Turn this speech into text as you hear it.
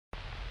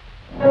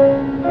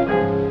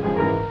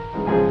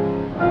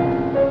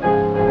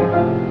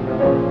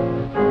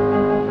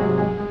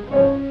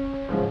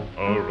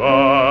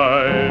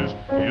Arise,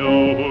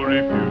 you who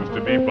refuse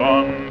to be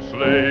bond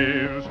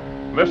slaves.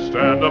 Let's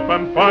stand up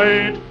and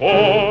fight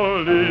for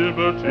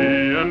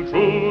liberty and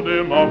true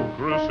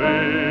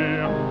democracy.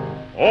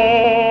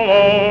 All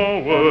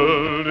our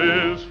world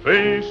is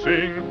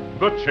facing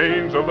the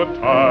chains of the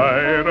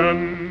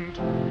tyrant.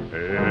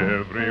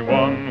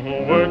 Everyone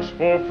who works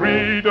for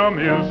freedom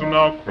is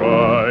now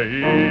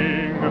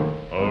crying.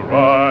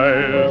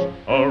 Arise,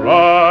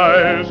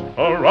 arise,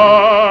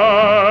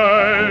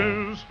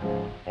 arise.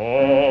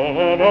 All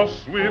of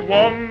us with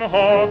one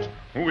heart,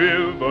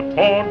 with the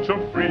torch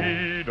of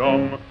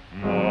freedom,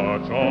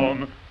 march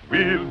on.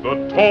 With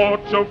the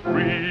torch of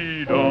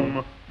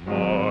freedom,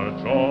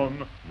 march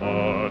on,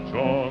 march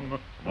on,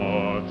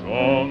 march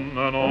on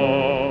and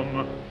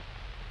on.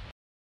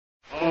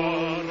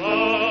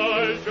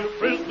 Arise, you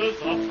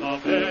prisoners of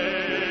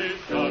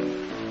salvation,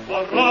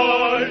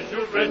 arise,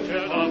 you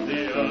wretched of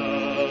the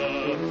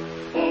earth,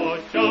 for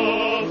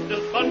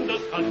justice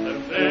thunders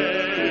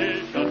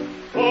condemnation,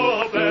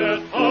 for a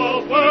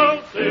better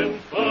world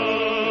since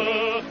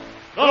birth.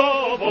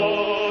 No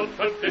more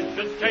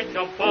traditions change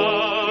or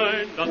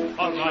bind us.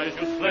 Arise,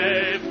 you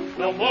slaves,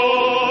 no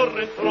more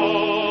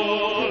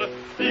enthralled.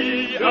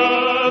 The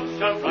earth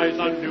shall rise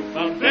on new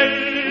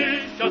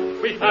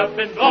foundations. We have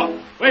been lost,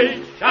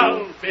 we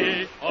shall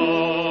be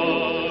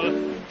all.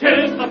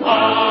 'Tis the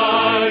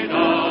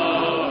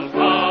final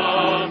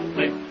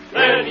conflict,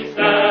 ready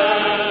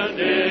stand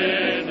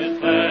in his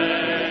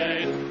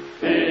place.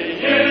 The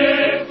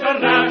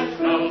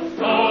International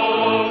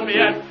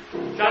Soviet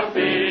shall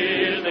be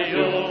the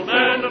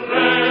human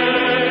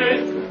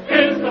race.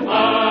 'Tis the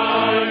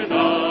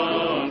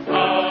final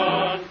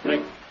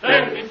conflict,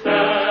 ready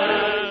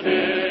stand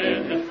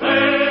in his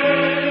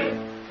place.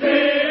 The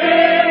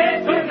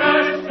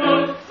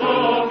International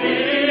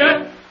Soviet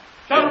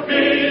shall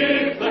be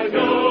the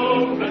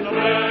human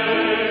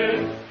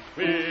race.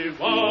 We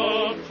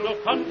want no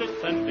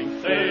condescending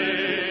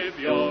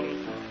saviors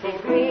to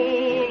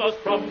rule us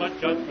from a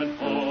judgment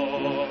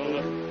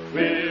hall.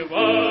 We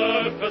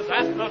workers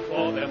ask not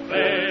for their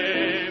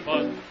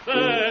favors,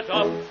 let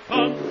us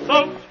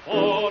consult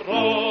for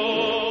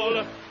all.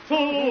 To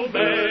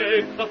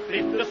make the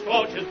fleet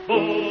disgorge his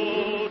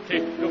booty,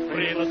 to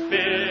free the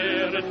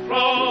spirit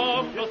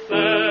from your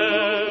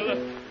cell.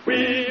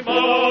 We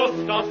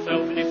must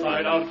ourselves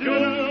decide our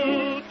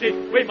duty,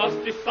 we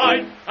must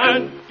decide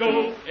and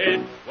do it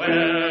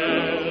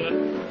well.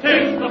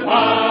 'Tis the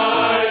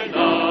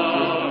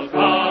final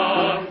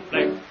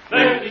conflict,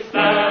 let it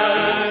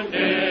stand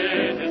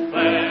in its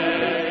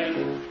place.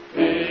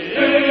 The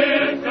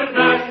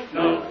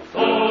International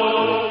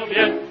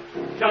Soviet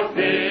shall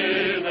be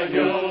the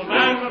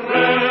human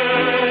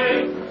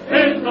race.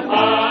 'Tis the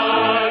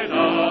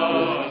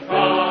final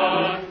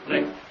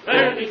conflict,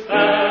 let it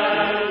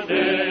stand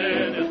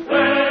in its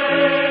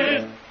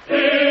place.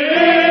 The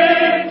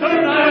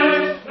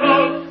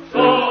International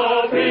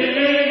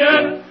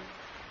Soviet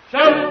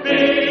shall be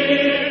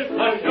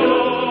the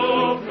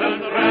human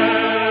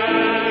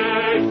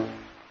race.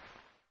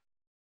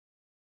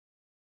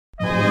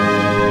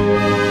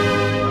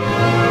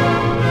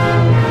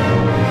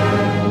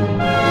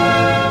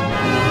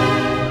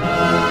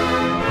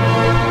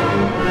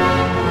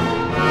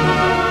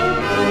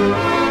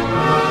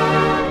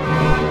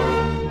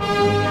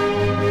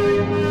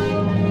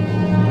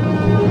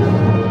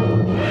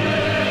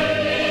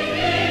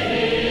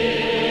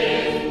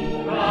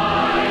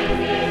 Rise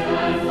is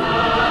the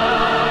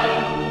sun.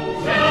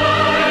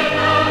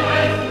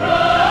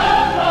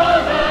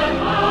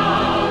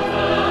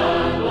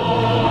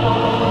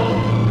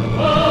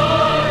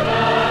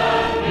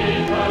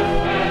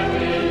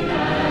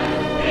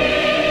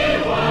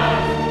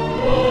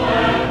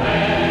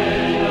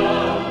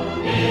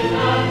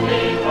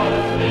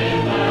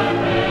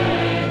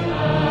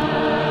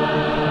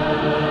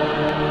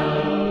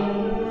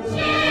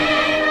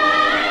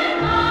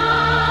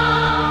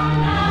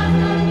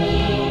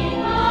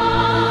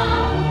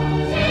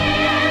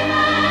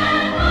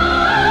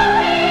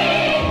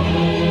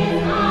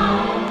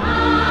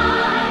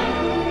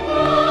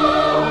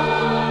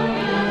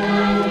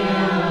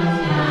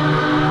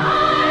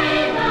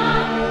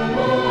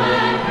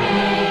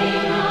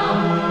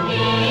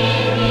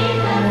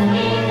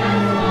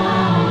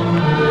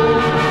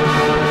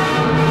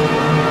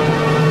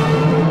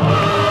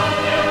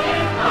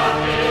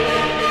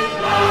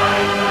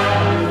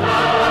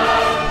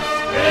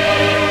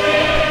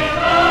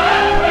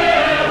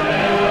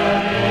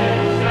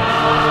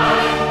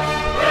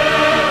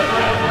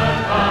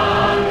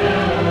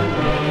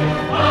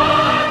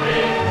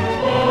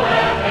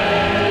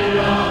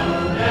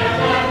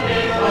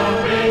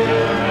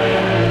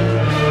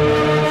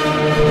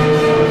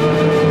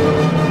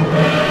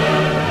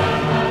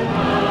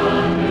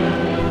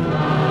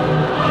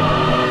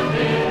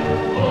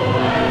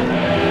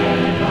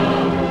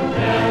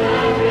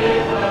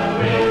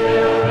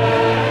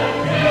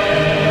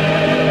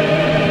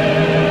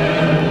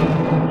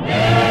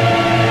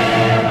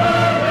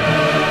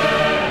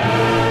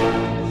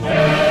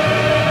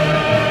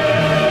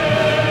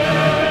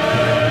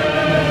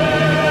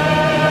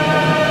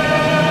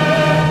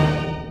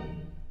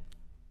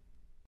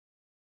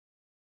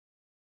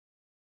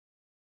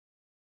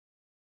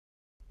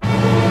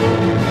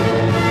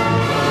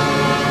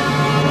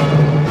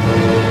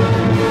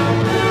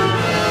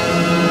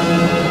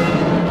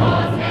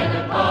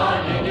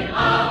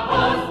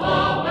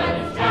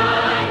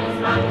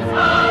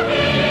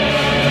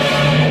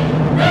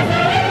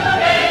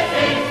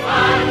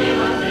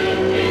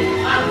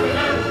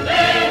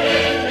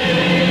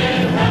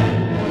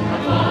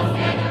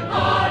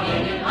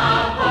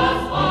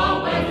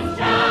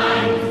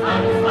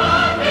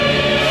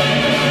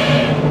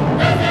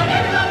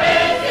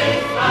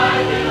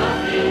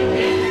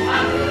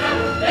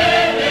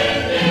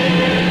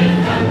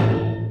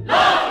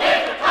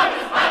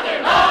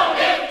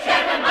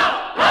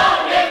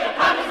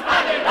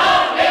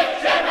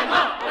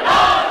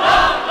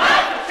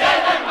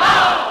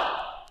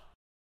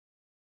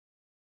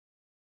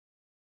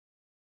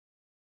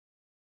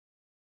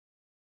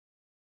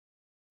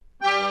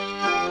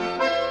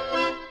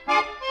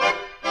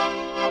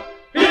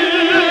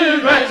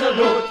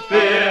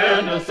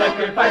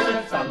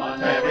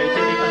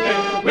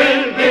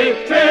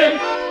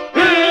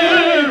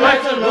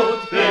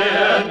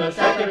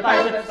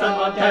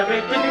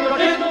 every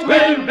difficulty to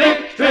win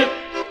victory.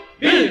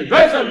 Be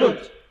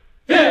resolute,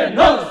 fear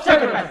no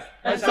sacrifice,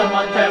 and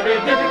surmount every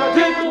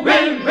difficulty to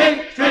win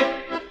victory.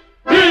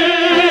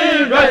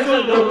 Be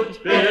resolute,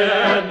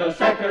 fear no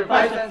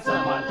sacrifice, and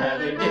surmount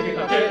every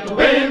difficulty to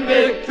win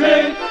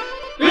victory.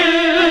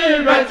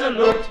 Be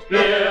resolute,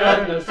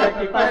 fear no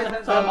sacrifice,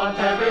 and surmount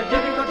every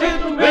difficulty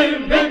to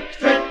win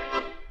victory.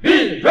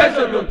 Be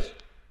resolute,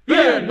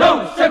 fear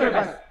no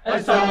sacrifice,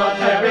 and surmount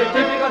every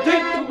difficulty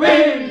to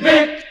win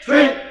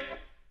victory.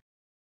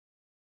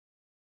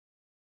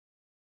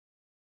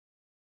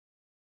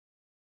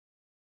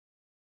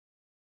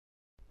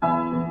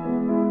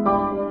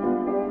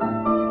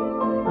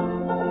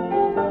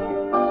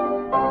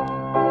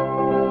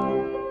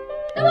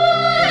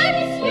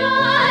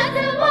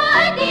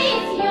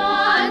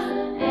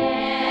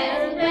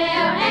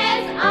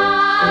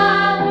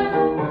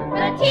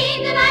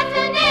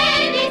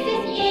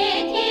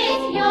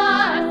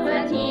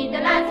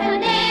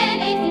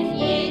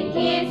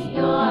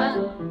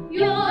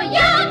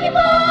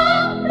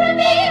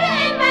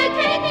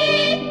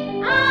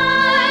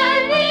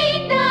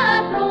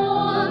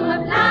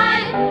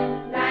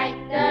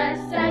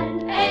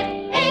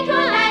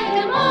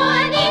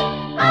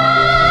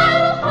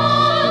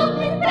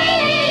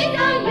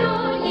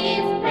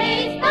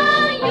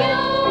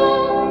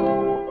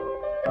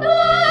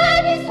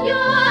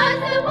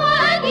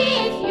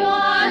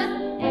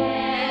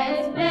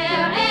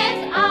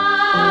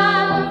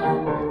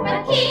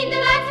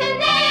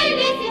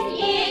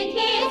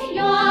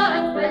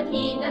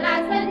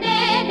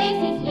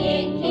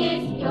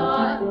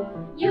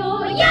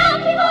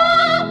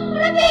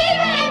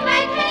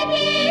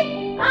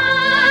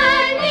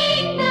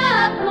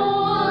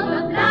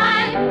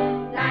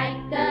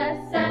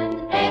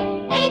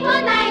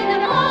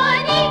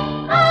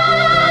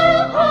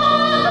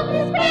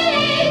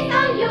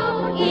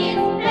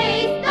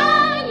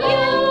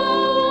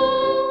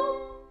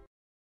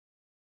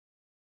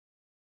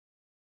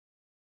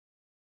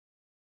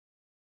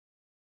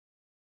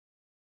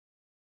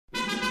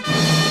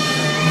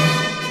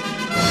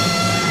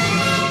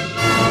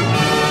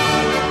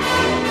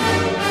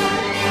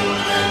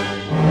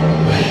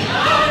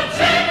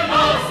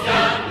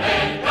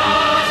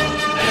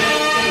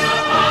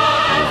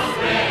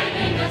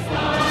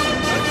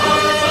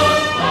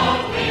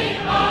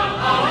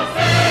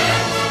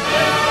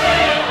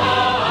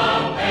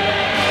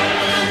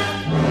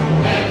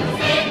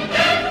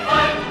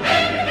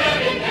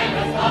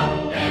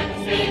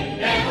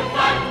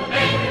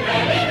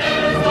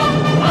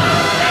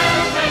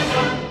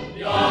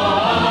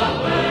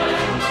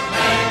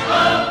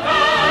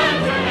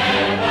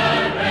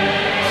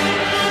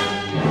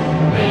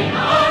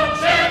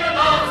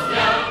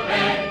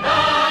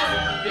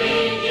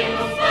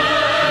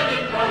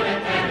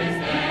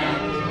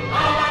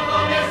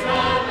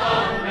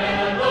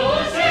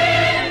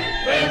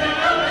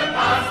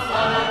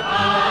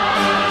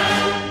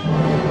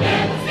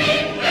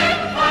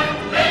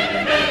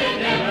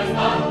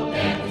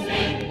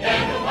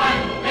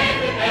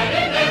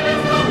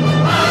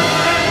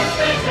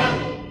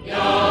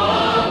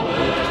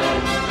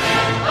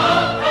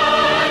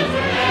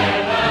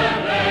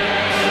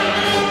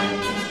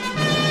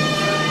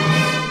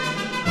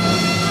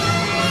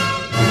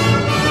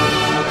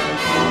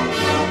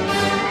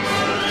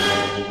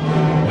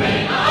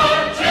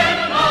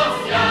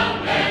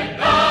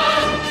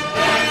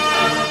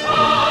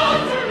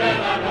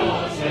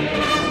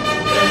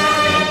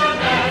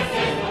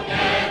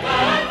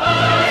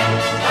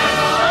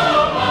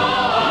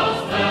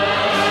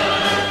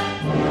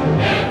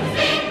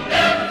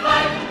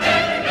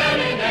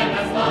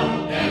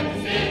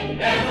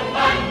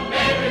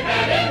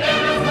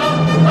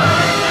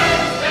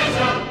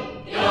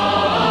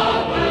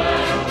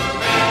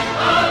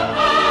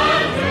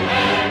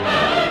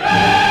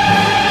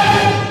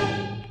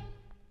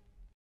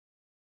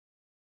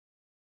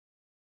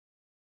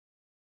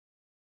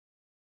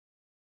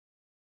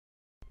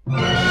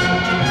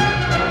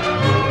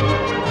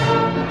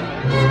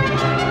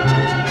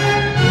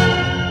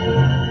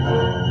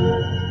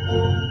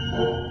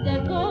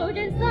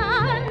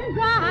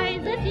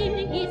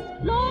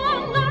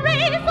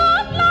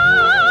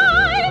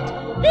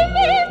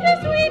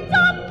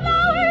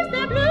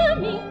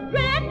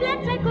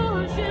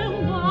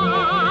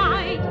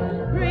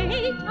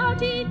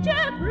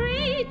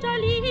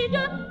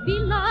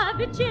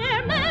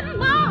 Chairman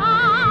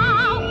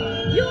Mao,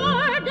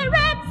 you're the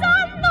red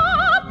son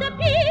of the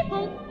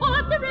people,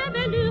 of the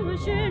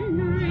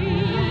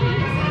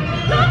revolutionaries.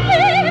 Long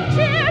live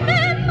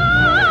Chairman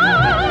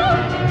Mao!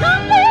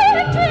 Long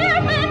live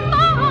Chairman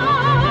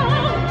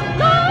Mao!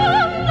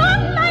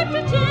 Long life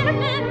to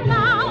Chairman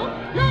Mao!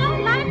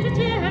 Long life to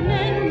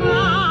Chairman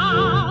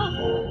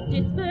Mao!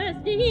 Disperse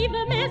the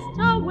evil mist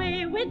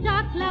away with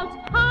dark clouds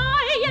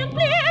high and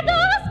clear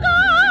the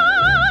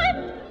sky.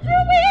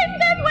 Through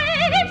wind and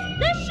waves,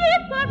 the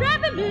ship of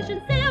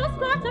revolution sails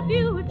towards a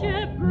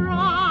future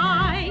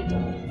bright.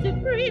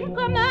 Supreme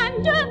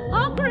Commander,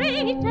 our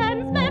great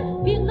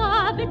Helmsman,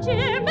 beloved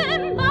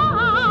Chairman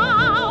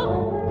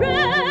Mao,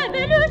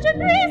 revolution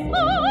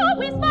peaceful.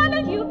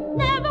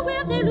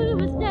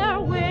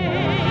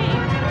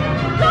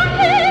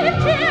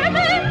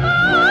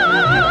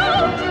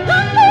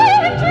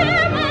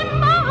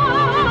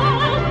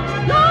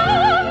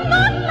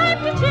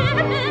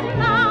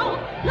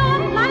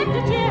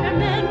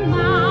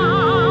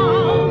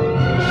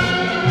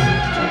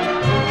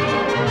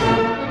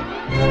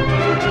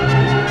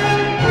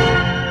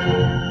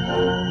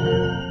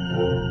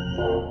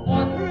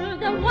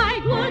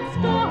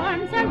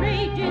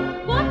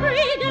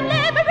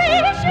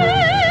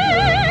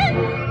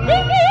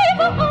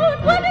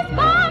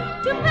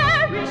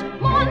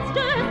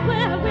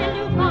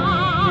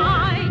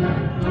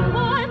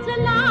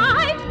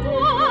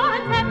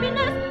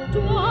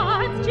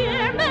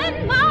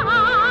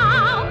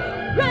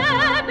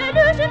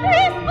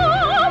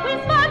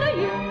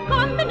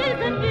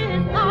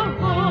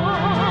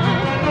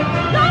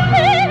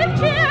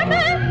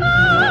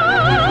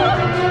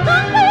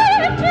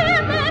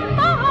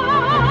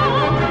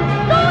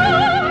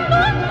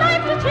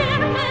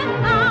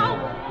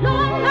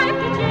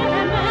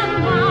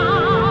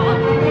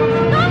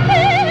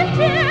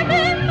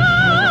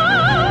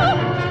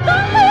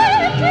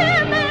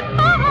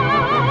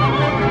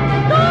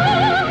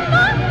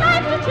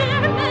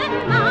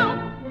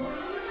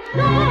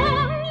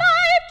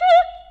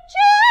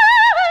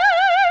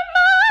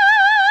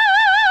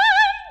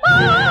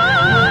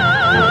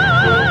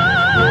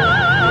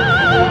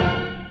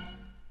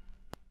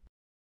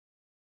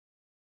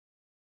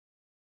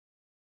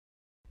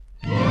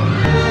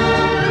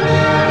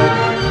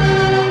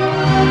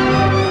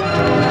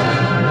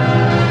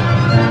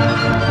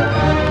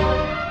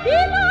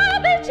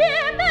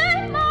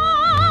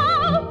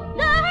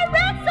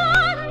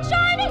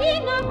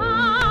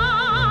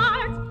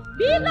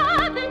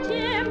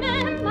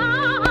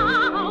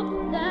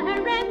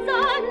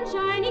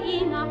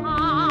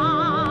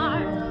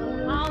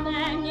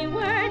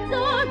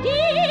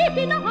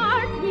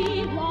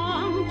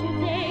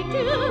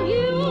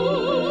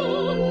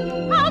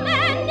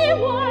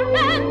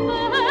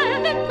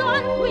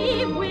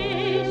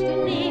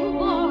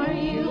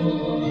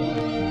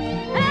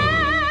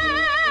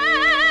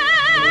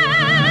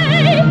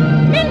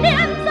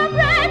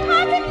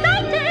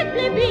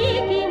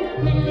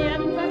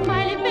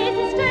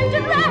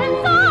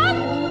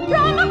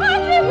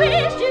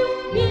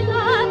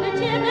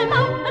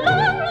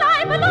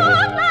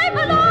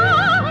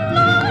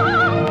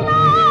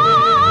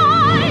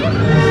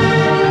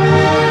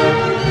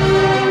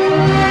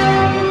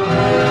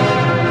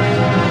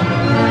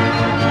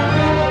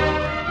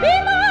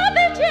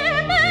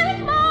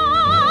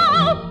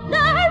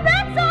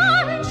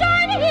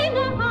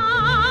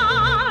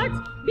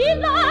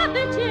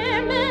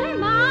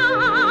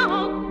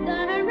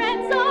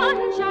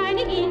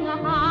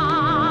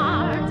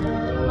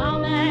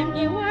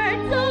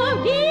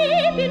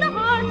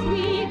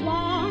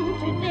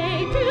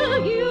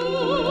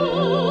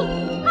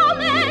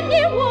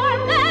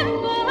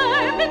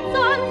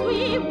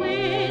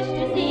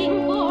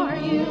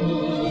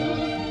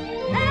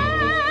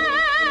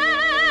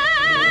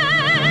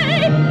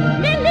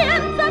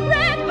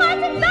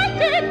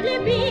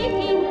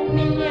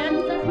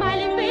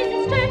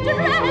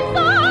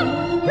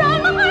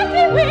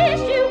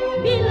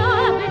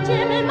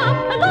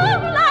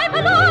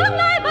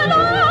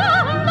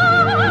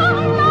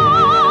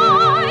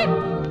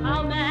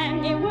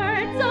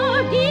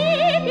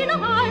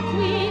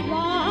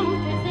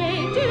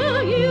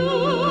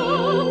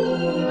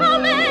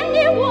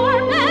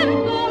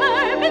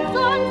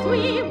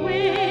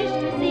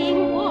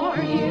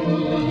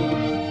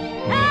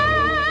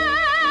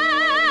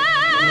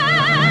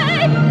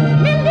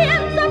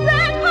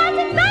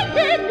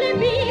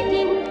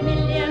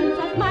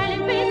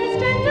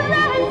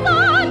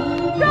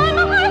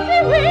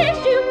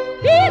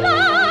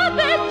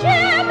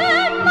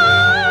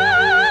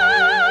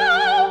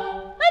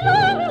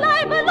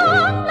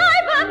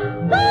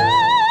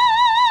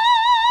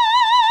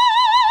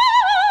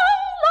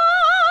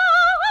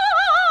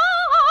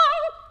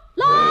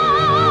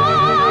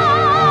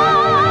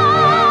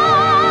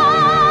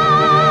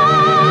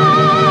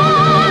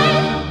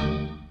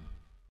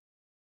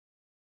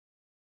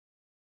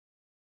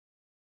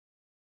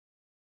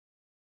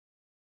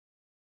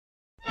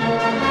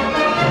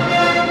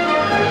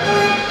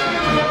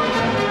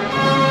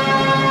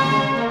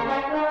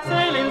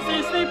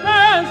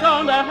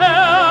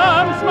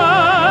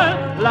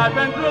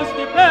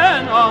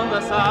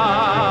 the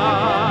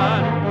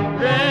sun.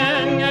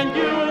 Ring and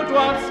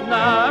dewdrops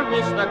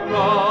nourish the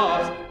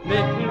crops,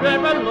 making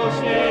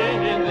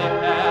revolution in the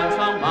hands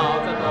of Mao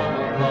Zedong.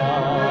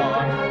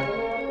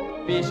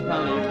 Fish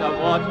can leave the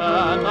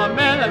water, no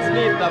melons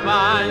leave the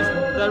vines.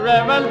 The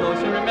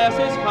revolutionary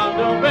message comes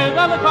the way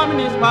of the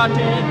Communist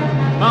Party.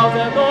 Mao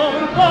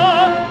Zedong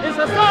is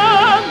the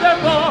sun that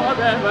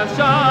forever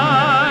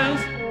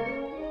shines.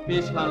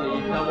 Fish can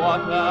leave the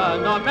water,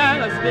 no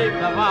melons leave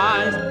the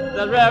vines.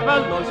 The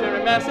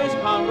revolutionary message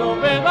comes the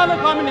way of the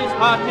Communist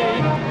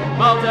Party.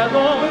 Mao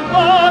Zedong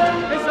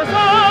is the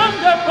sun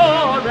that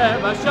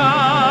forever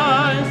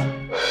shines.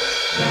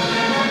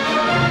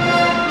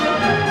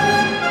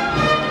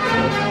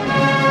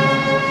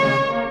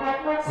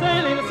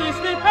 Sailing the seas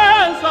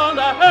depends on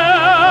the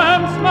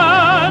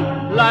Helmsman.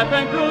 Life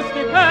and cruise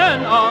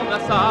depend on the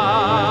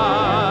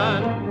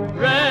sun.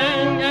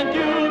 Rain and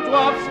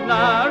dewdrops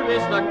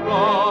nourish the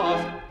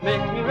crops,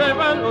 making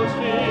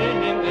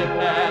revolution in the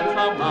hands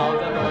of Mao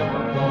Zedong.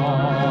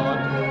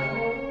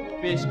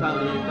 Fish can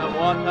leave the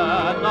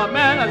water, no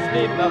melons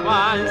leave the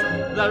vines.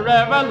 The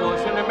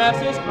revolutionary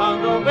message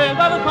comes the way of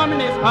the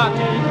Communist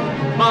Party.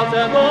 Mao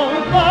Zedong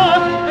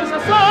is the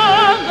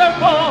sun that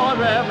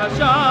forever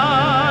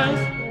shines.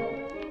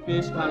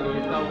 Fish can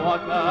leave the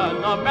water,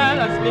 no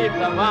melons leave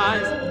the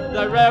vines.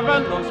 The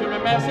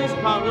revolutionary message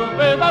comes the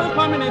way of the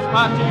Communist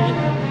Party.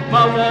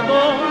 Mao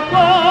Zedong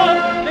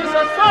is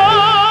the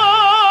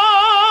sun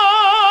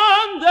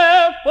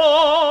that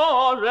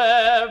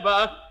forever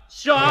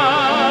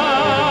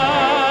shines.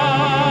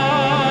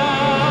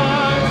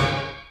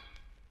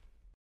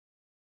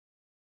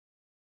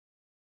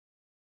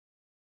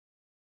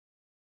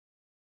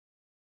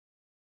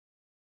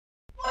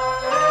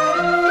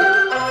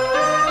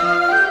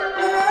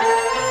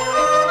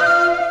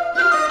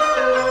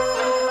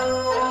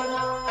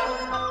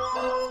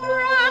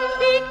 From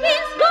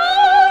Peking's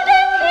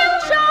golden hill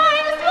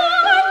shines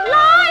forth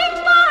light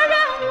far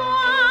and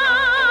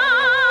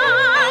wide.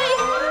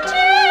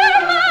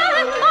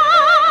 Chairman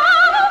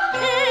Mao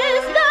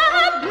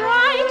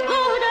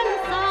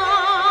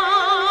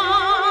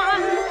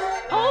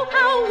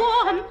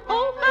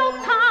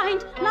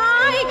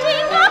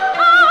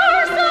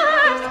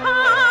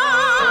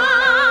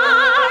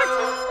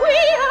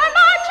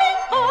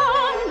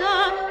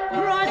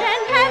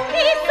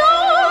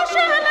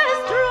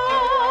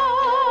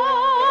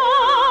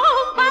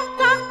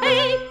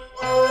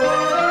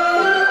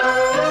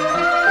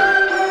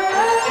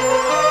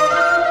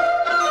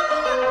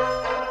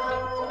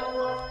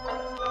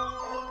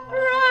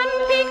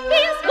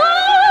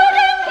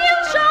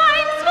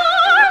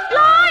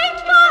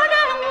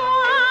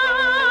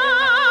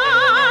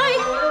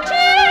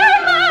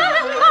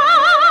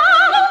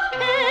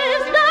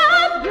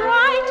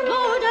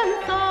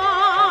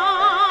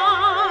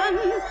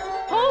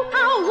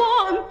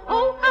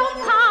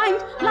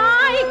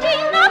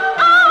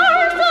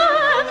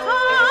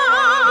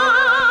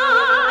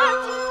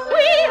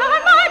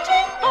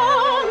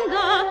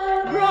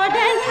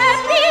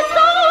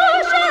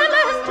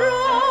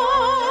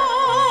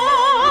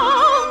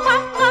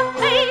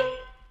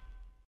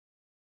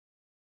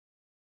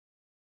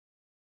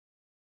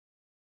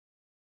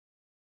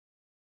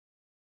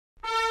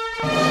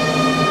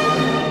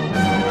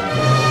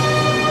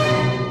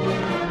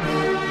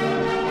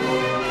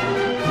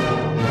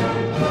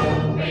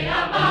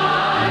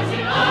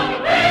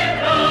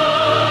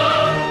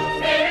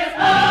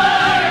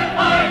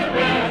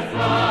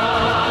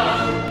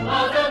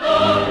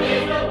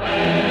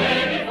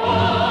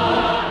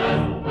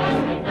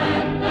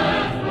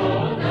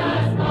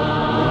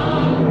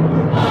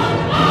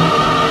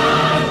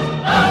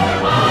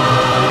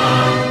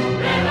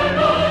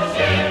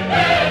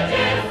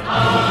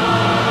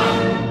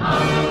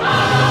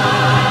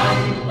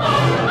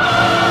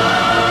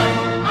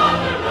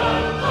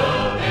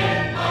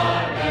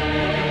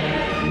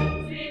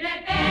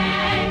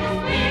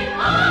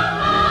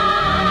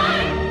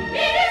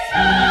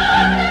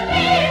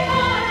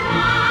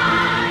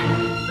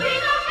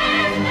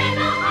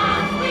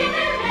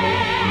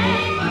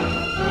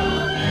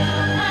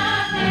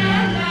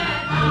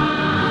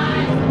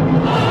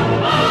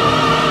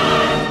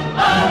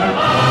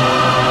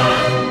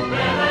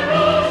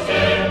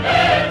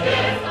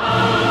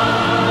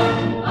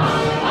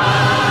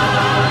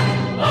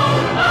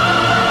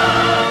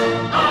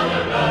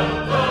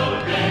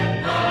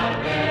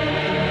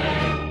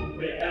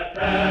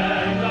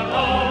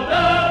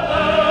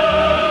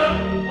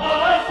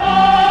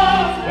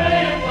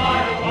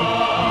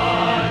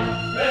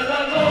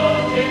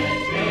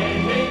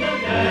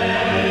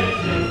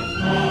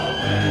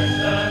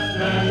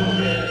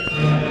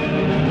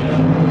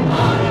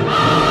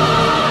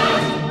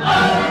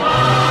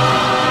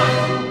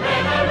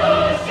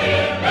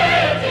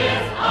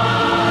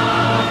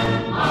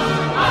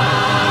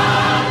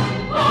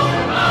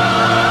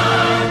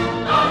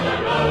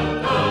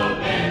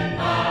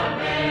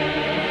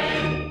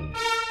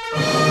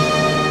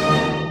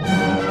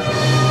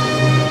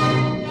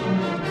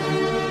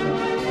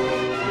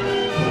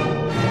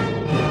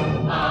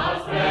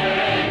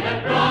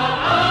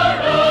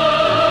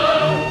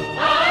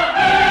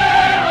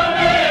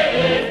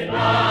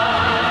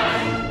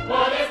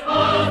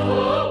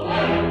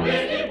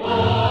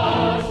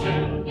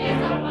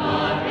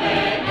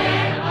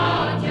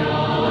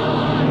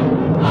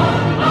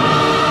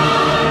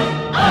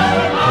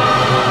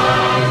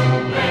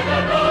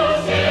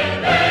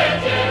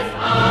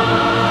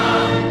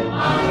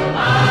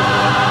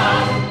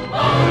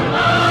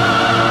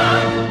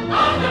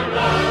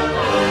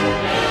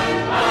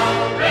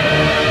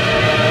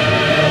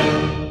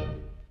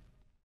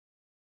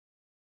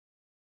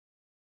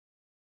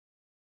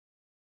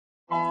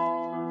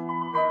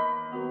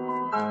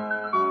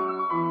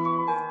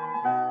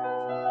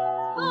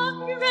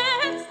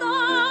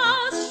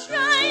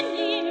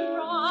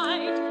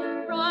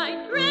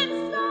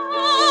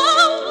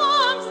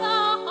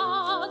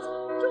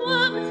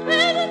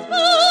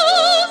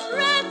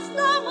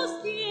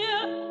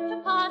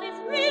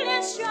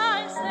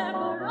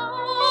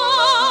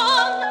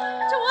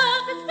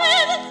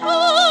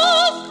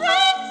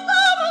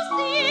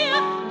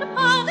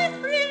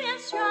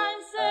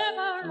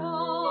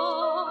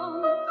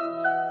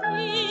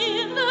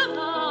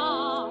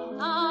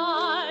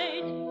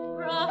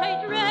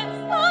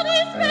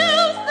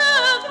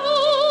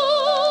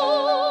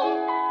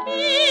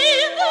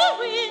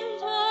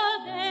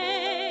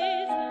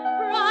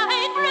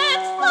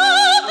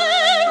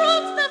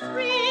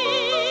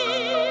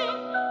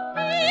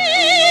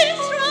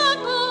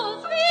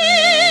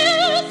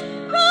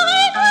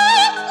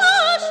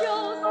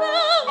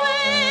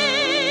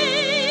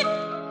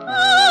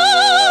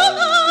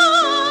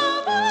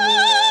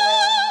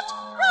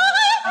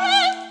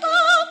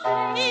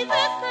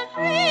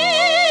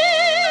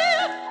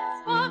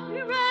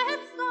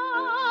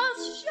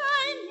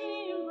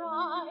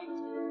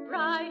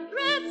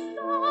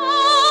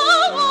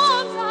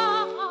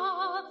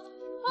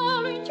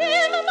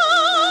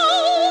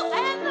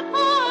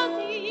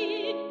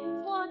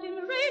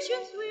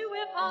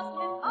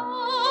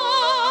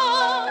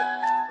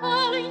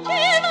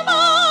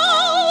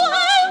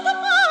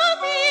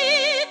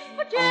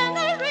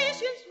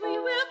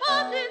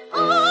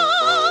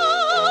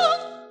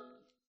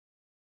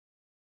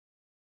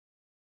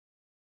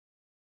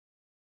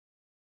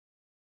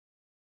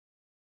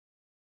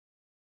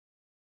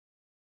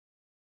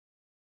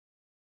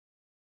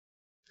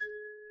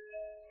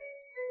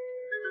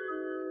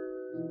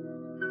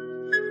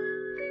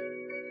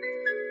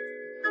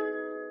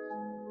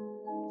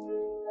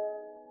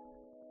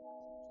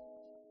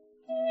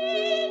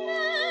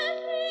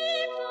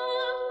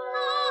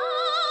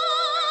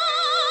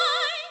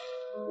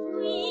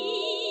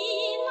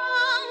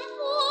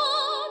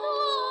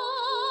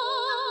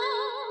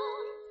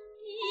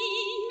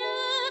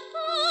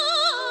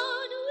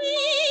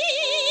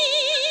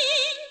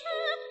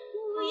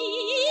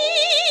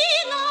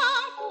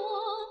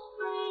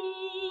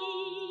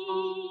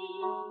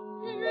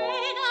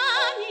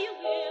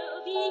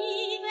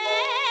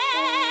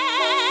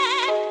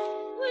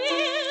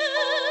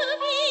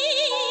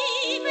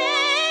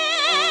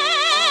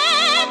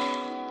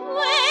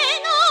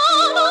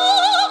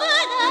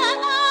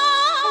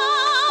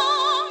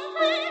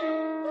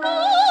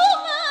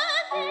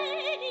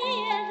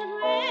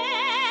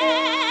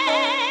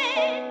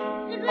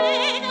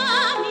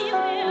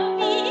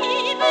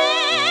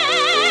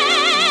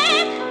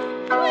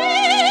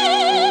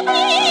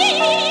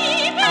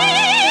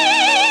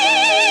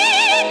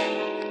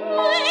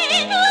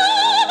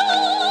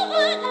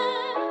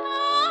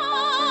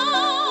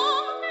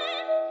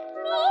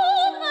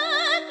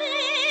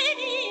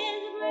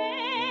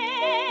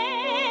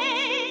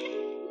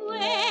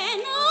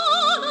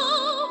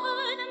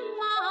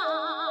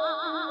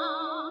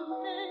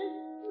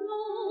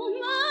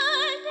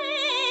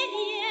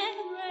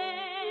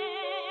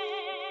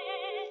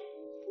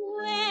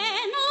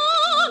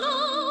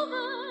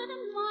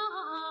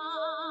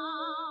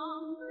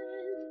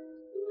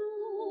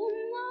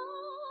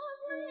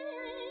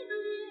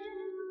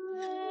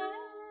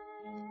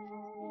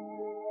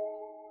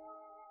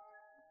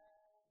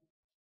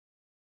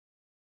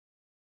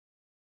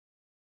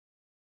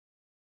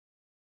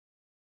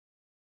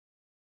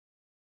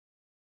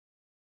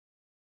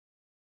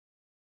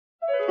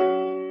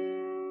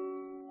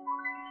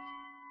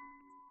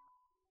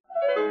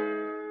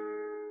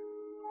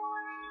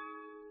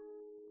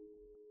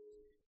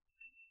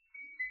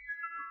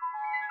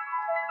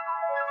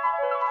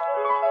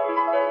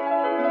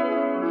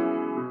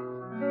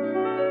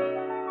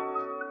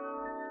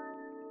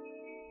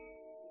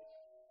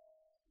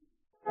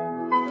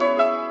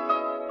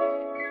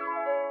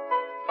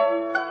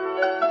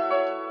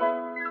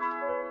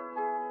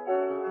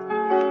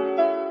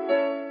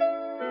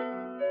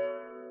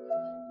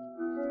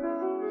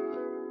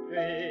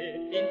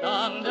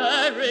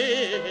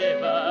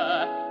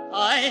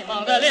I'm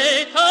on the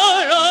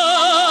little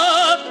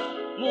road,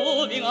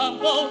 moving on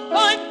both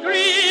sides,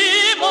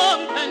 green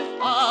mountains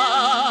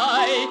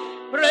high,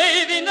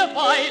 braving the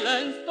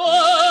violent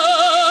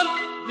storm,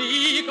 the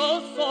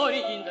eagle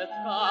soaring in the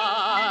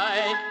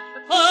sky.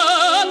 The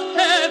task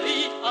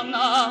heavy on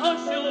our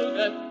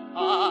shoulders,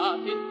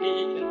 heart is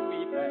teachings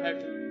we bear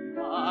in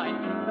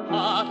mind. The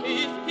heart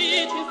is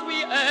teachings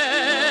we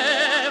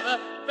ever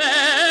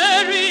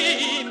bear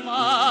in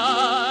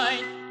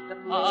mind. The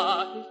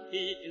heart is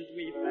teachings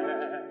we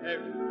bear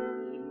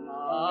in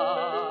mind.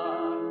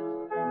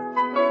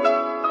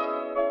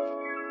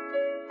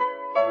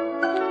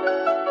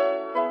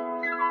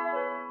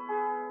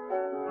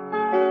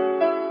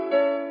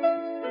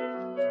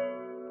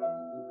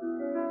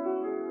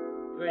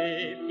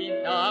 Sweeping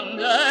down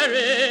the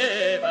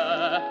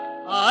river,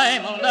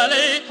 I'm on the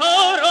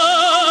little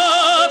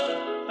road,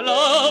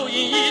 flowing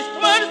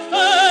eastward,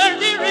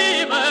 surging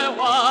river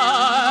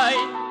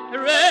wide.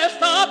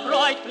 Rest up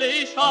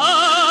brightly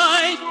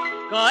shines,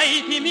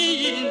 guiding me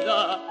in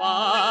the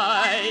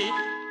fight.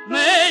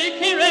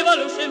 Making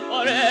revolution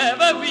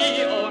forever,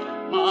 we all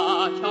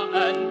march on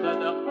under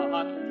the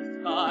party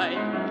sky.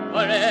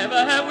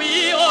 Forever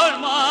we all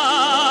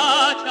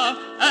march on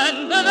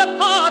under the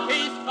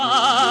party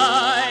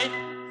sky.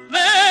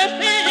 Smash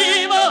the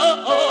evil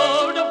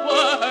old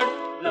world,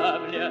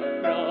 lovelier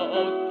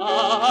grows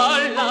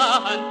our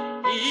land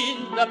in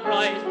the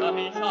bright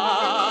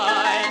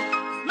sunshine.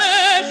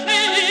 Smash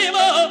the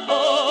evil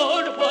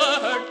old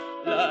world,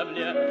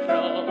 lovelier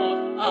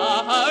grows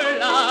our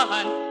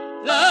land,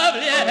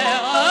 lovelier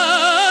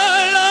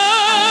our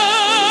land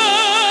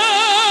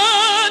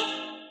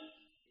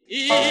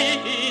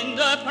in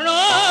the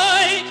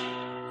bright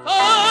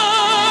sunshine.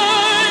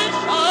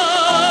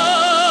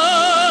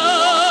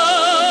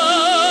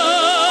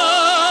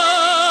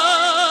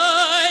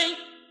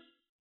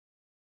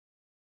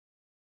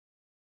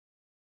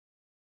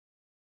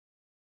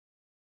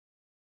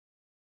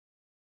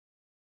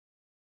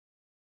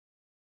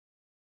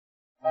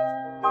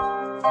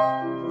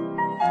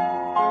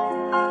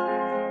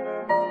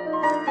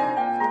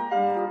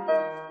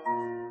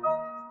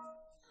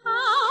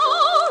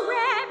 How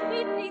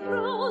rapidly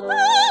grow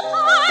the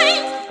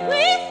pines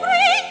with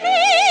green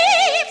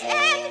leaves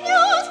and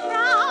new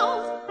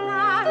sprouts,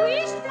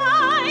 nourished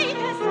by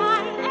the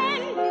sun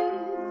and dew.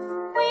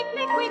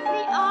 Quickly,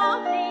 quickly on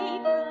they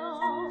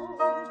grow.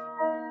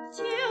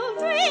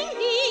 Children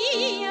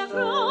dear,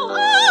 grow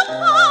up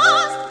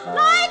fast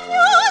like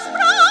new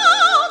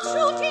sprouts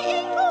shooting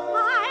into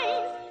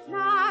pines,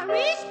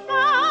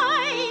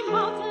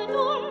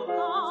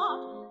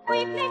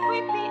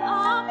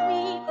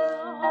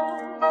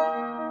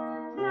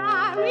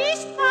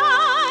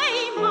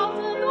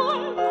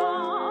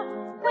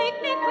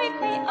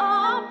 quickly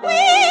up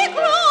we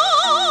grow.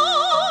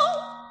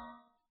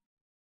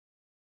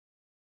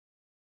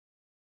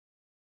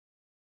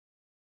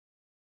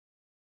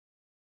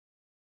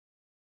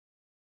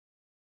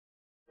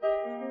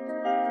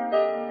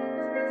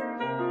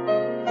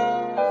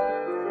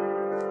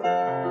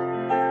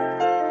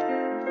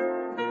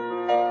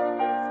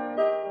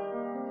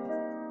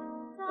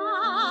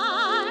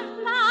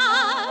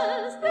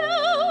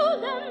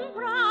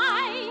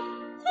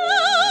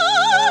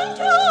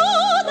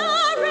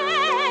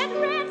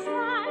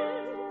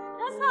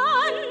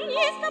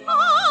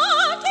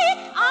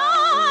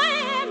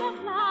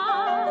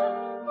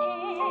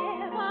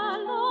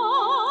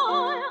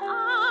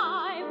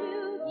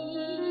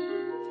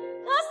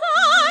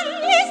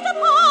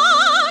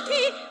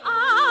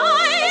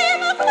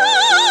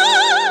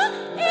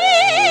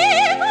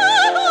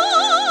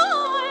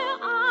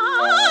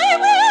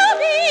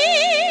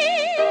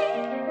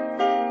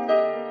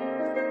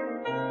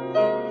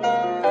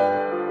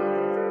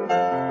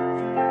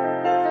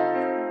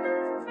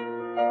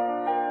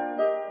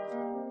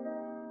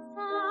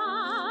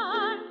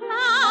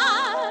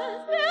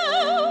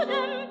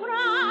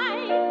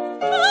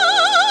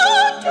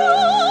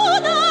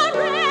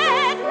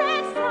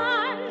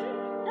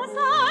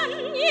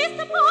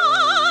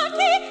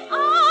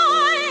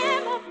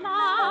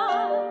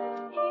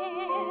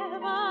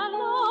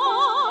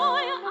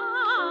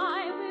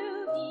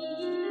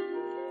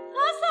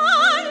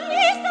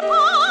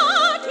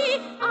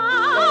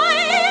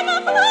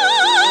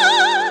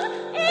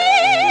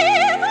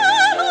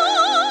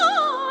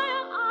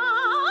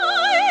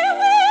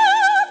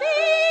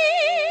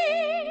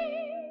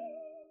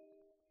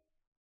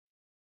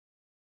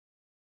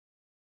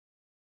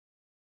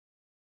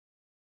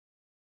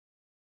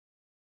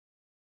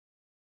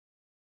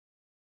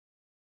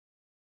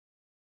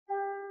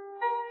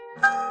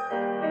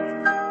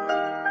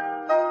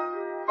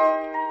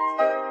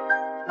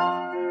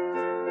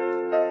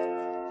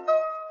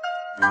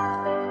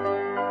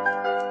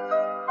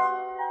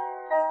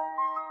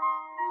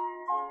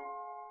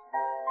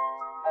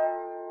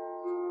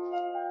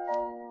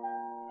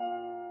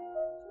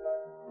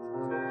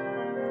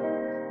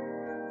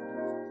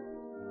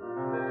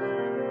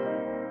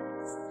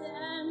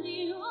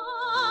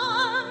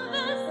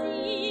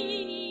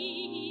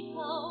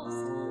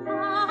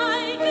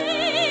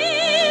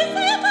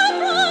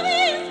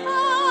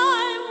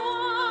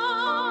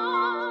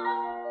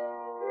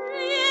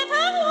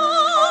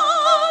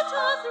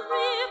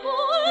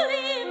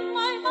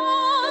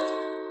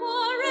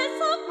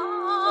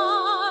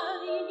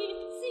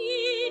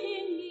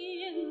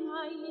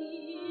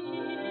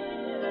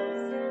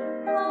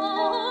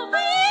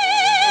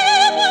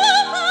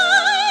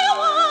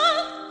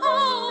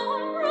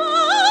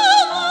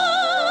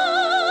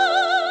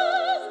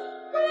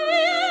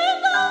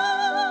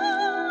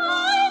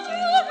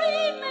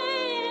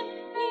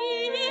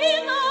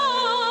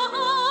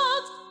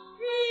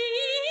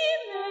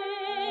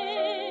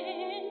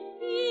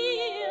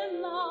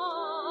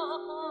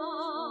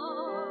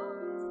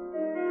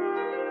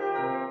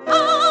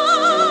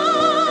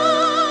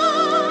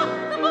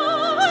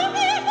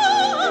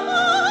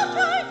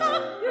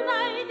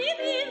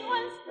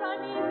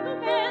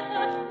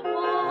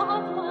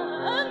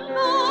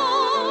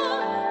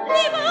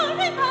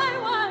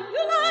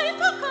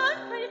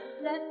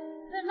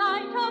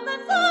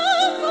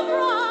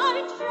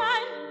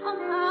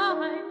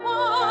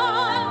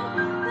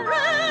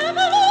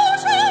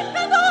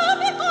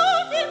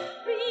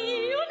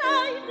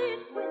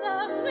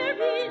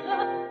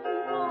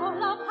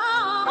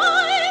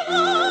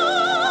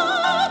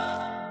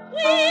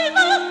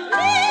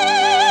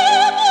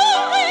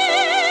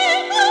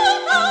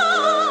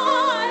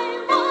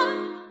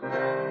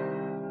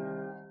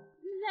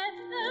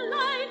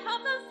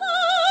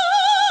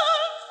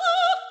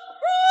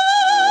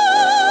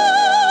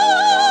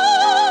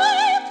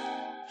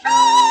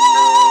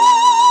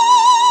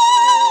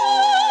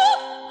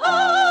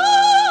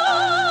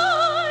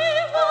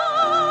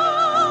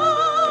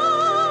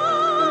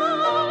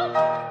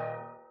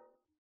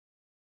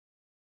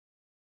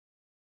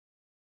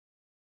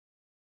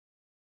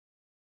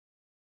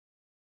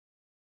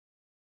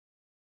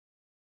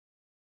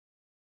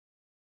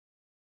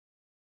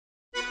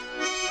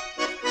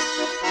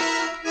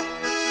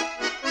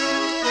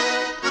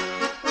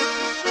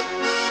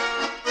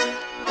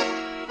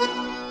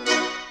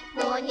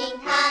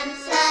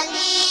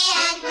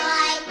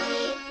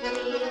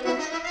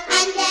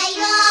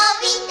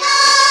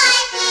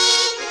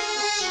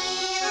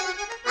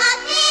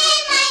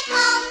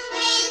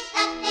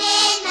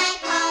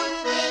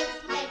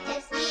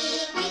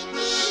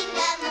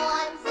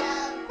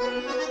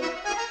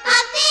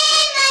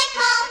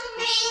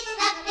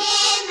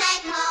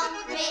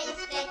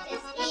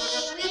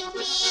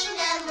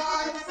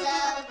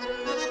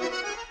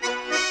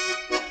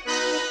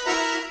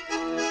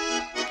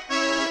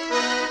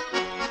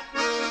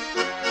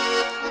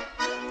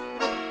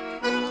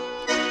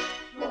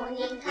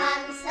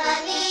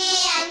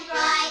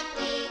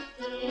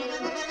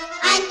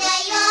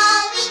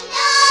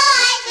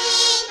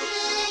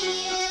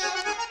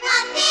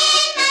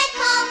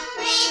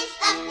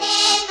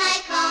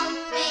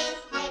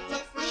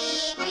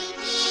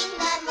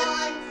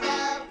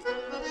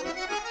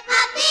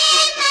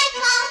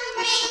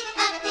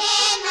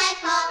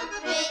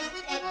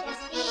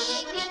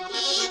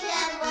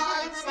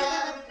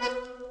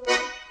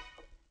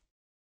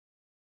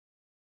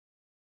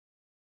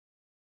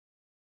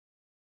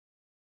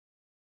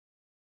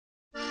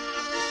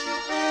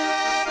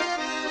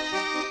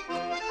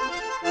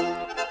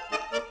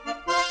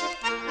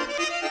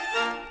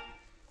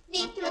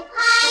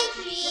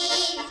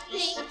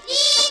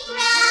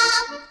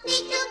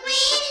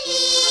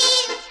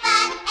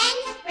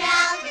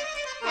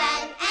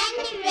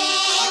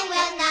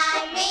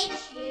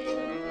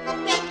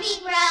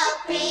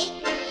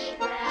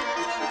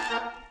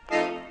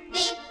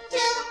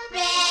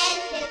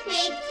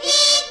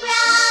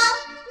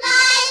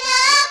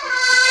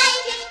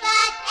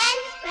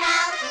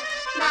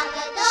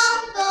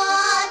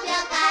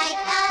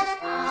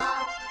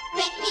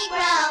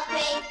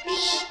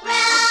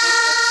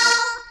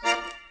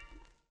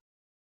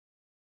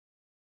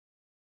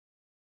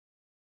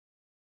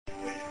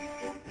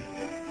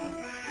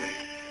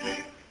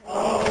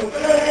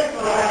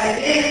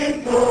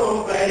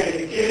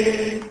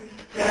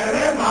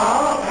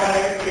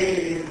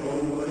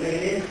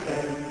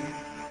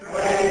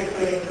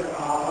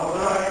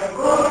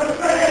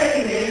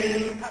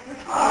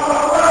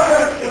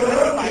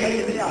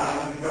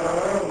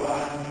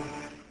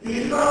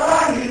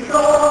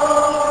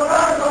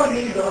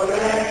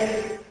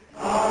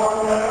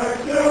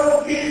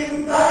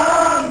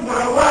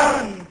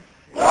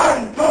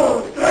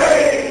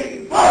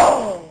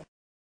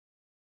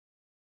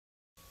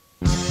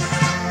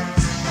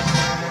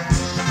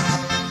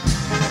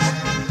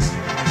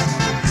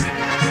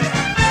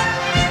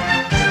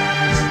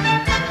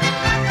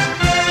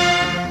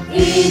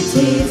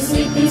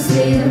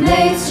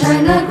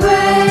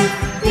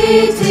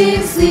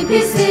 Eating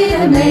CPC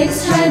that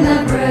makes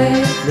China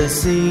great. The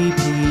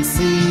CPC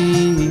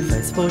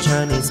fights for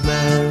Chinese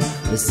men.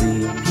 The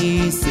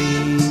CPC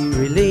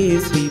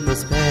relieves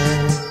people's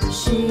pain.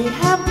 She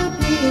helped the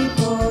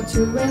people to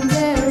win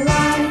their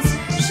rights.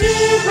 She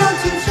brought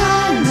to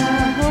China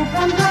hope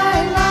and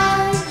bright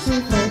light. She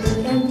fought the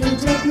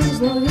anti-Japanese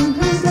war,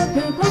 improved the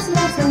people's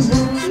lives and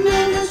more. She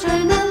made the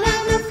China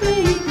land of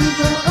free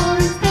people, all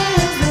its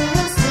heirs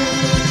were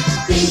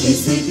saved. It is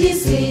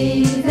CPC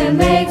that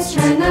makes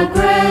China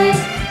great.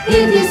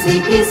 It is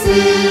CPC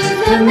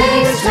that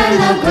makes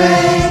China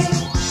great.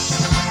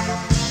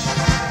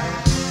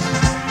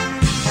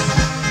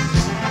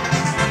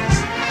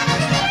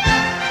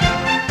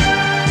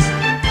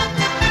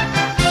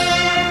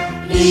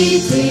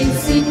 Eating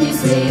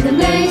CPC that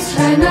makes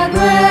China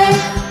great.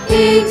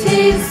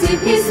 Eating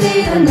CPC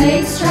that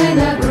makes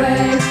China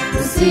great.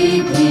 The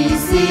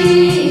CPC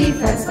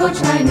fights for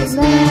Chinese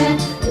men.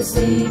 The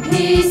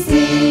CPC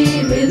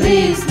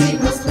relieves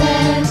people's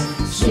pain.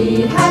 She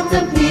helped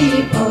the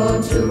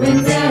people to win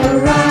their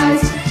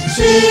rights.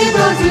 She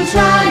brought to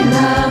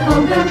China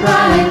hope and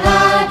bright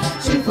light.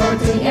 She fought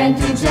the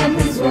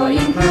anti-Japanese war,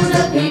 improved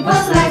the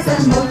people's lives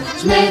and more.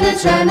 She made the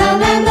China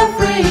land of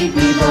free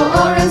people,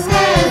 orange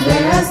hair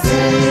they are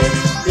saved.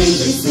 It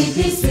is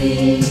CPC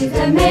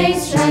that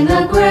makes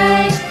China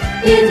great.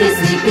 It is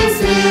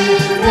CPC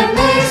that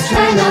makes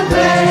China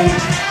great.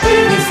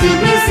 It is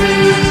CPC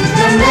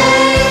that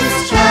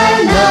makes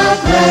China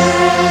great.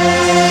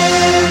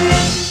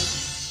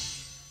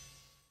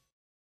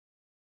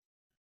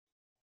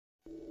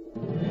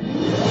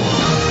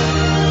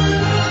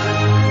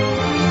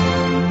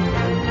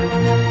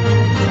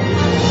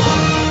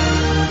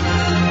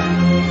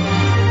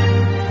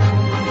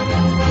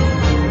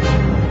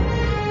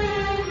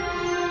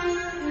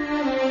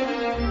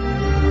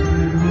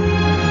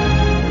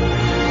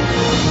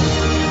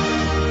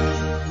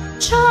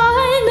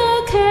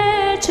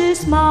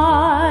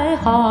 My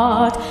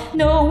heart,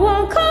 no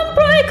one can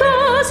break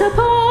us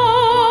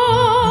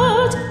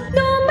apart.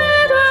 No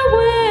matter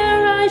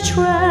where I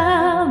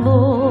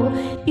travel,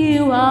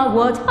 you are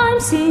what I'm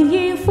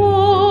singing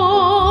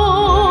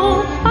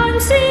for. I'm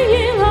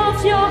singing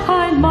of your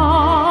high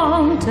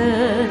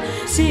mountain,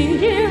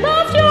 singing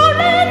of your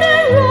land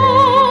and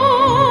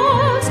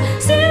roads,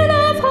 sing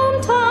of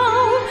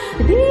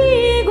hometown,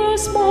 big or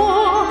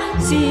small,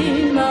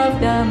 sing of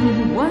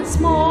them once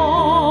more.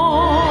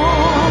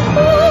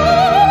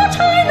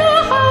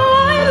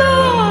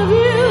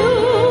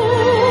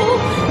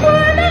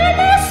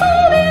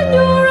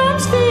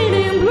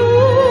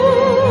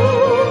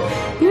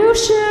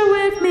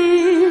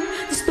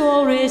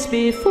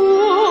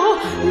 Before,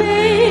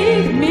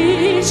 make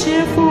me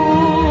cheerful.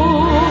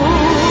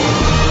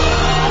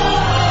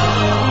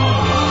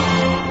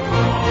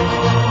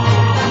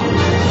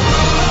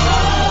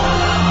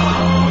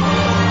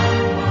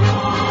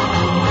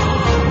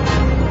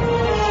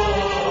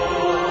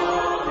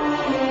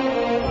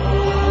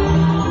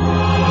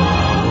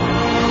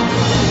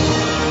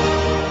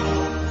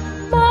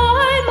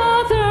 My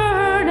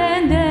mother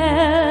and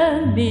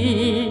then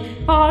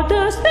me are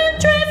the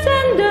spindrift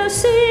and the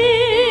sea.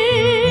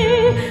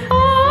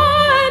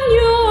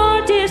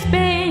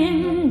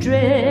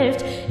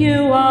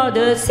 You are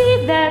the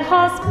seed that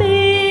has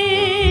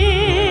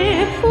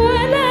me.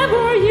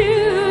 Whenever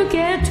you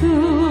get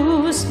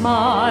to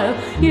smile,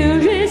 you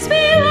raise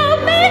me up,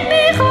 make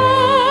me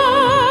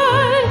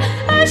high.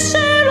 I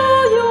share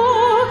all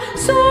your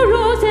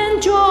sorrows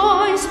and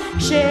joys,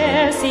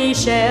 share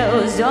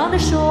seashells on the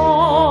shore.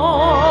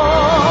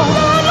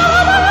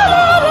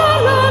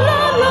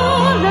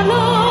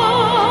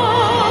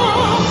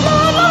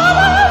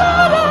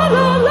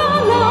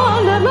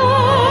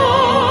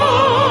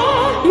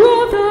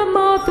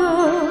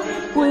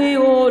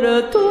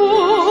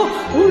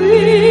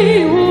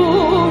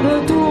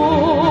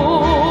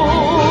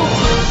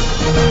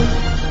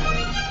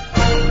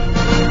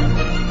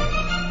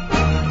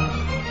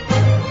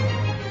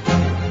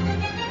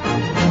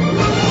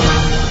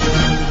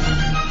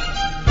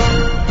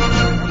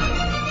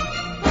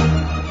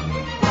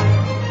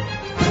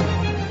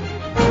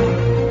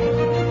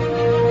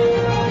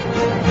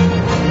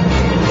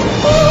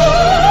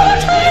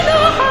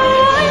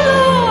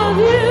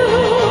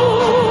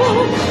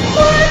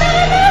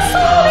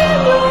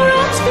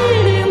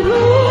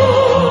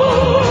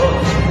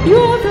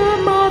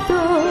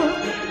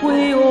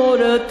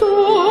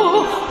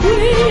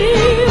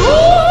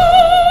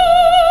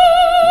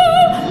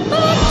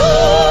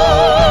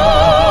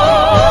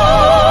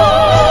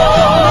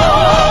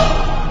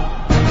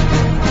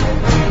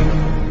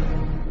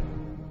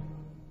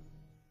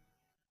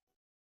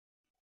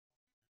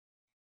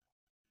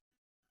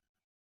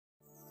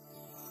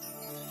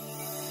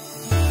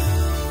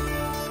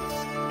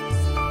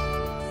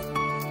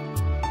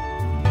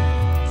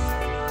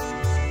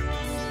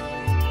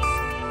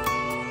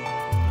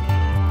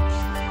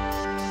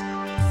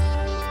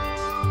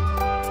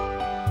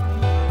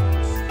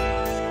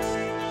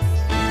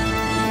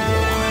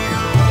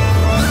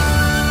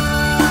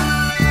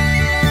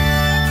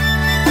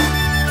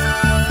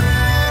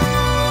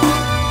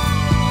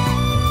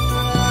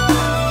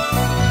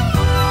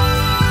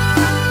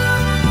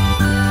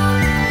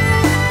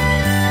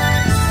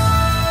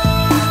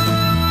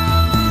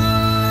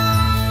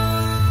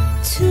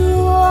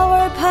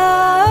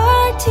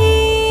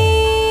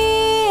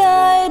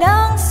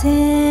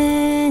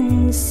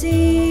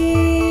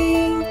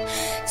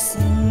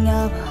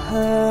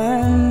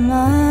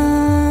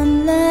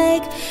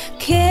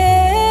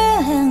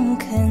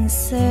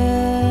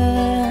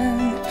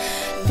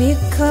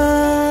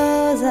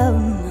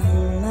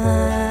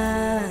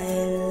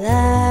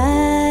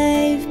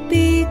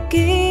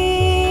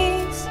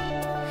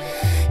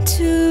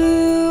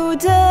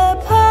 the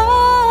party,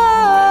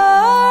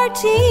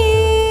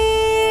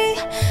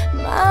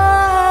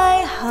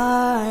 my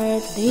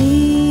heart beats.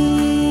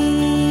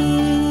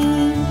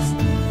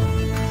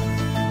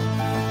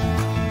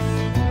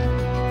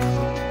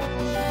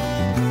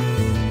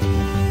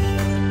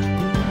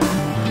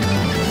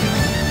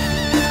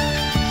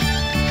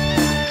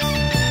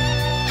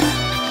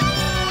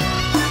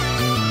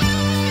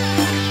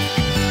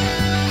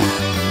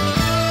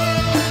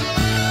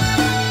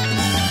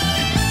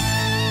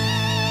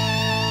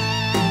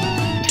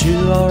 To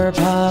our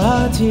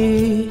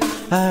party,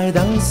 I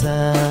dance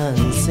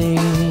and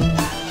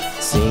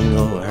sing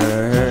over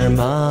her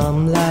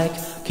mom like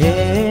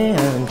care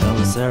and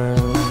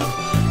concern.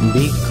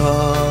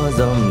 Because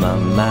of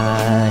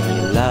mama,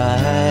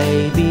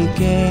 life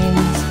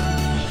begins.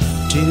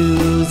 To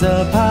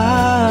the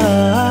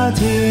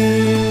party,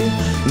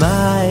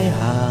 my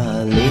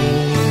heart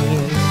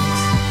leans.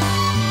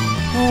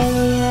 Have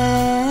you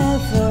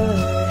ever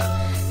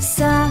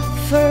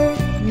suffered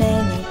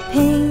many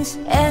pains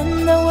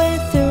and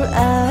went through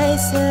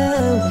ice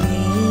away?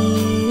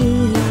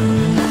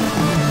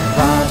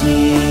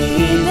 Party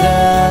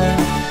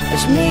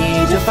urge me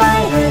to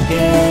fight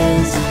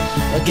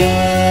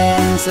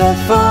against the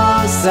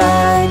force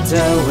and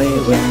away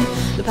when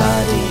the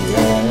party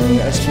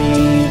urge me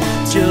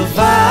to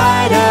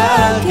fight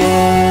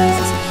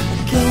against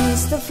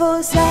the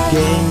force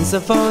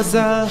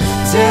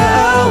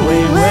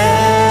away when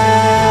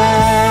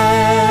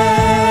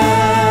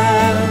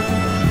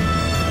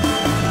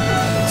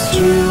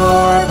to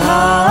our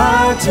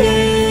party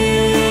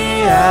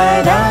I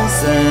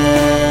dance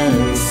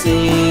and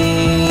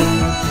sing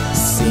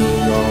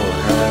over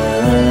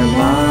her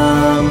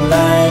mom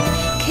like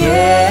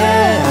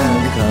care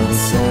and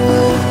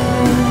concern.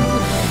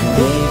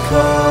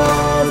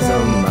 Because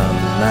of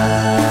mama,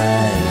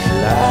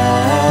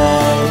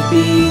 life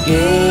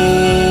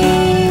begins.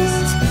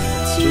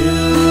 To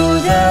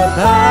the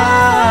party,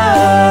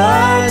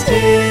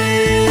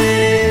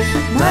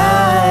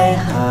 my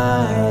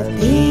heart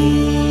beats.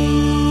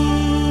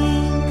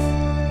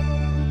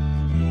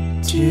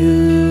 To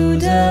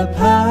the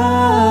party,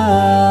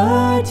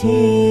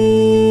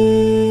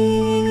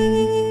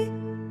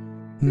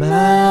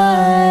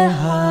 my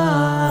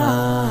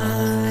heart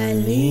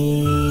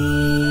leads.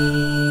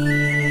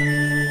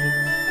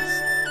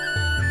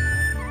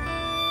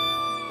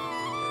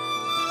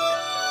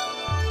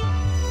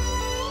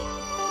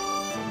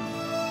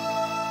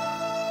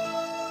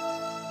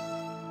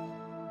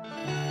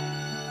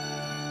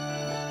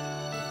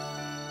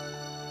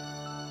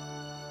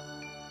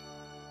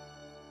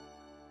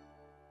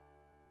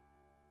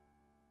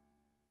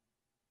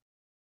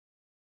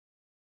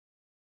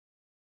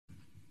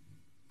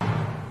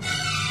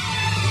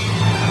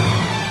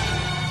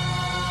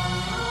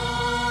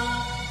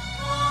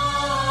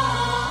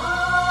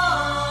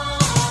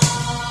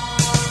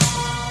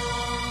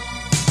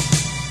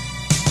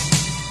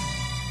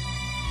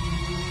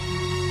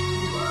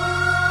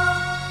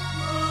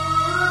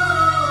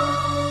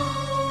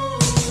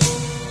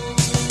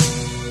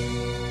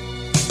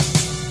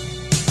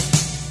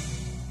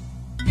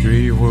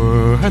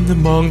 River and the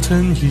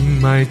mountain in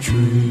my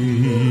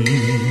dream,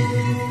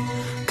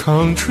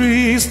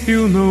 country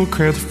still no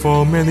quiet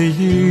for many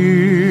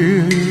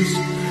years,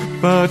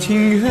 but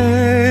in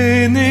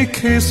any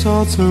case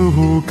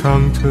also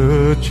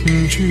counter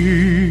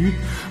Qingju,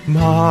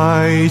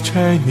 my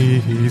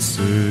Chinese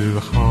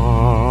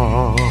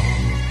heart.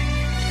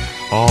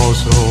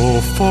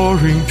 Also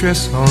foreign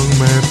dress on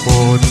my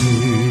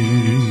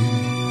body,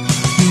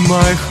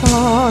 my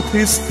heart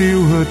is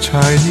still a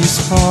Chinese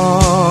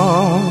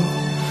heart.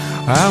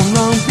 I've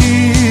long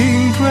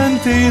been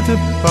branded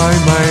by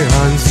my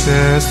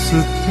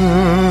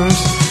ancestors,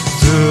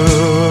 the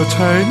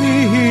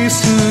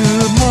Chinese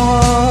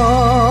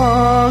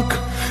mark.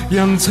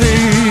 Yangtze,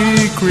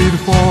 Great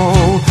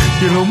Wall,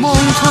 Yellow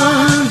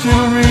Mountain,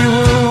 Yellow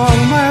River on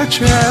my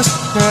chest,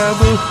 have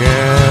a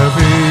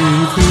heavy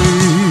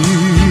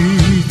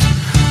beat.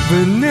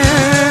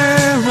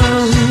 Whenever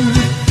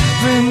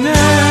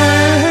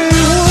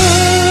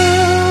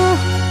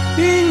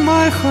in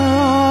my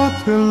heart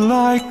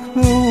like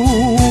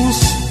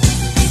those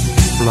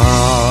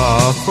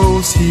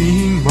flowers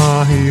in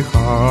my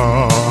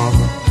heart,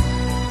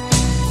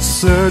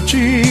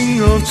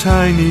 searching of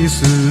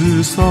Chinese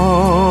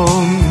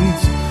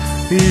songs,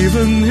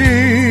 even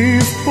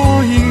if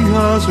born in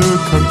other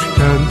country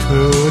and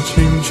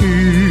touching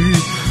you,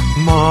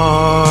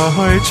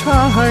 my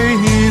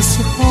Chinese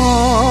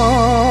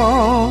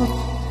heart.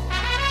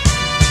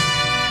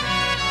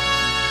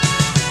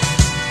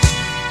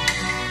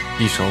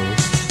 一首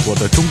我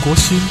的中国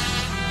心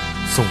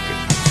送给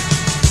大家。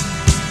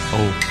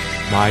Oh,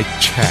 my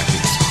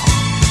Chinese heart.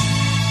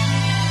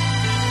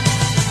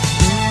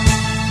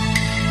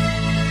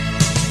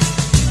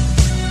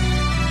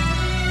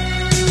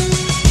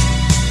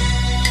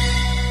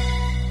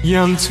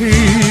 Yangtze,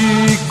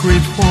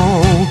 Great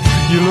Wall,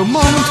 Yellow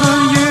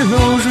Mountain,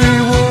 Yellow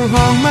River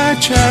on my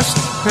chest,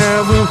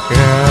 have a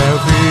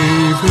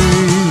heavy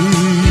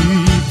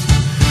beat.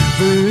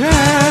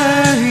 Wherever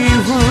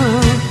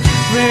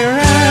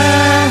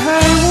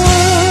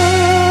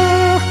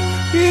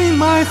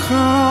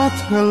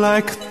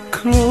like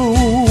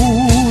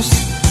clothes.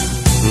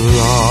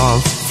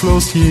 Love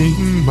flows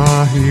in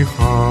my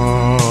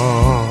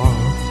heart,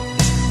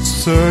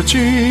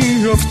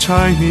 searching of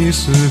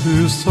Chinese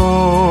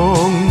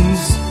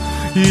songs.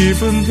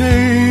 Even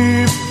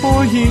if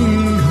or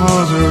in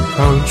other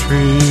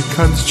country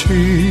can't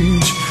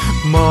change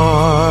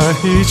my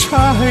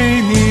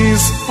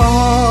Chinese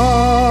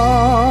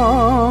heart.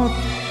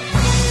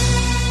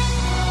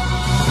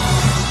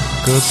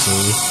 歌词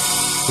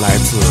来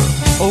自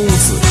欧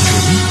子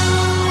云。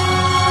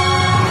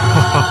哈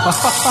哈哈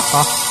哈哈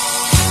哈。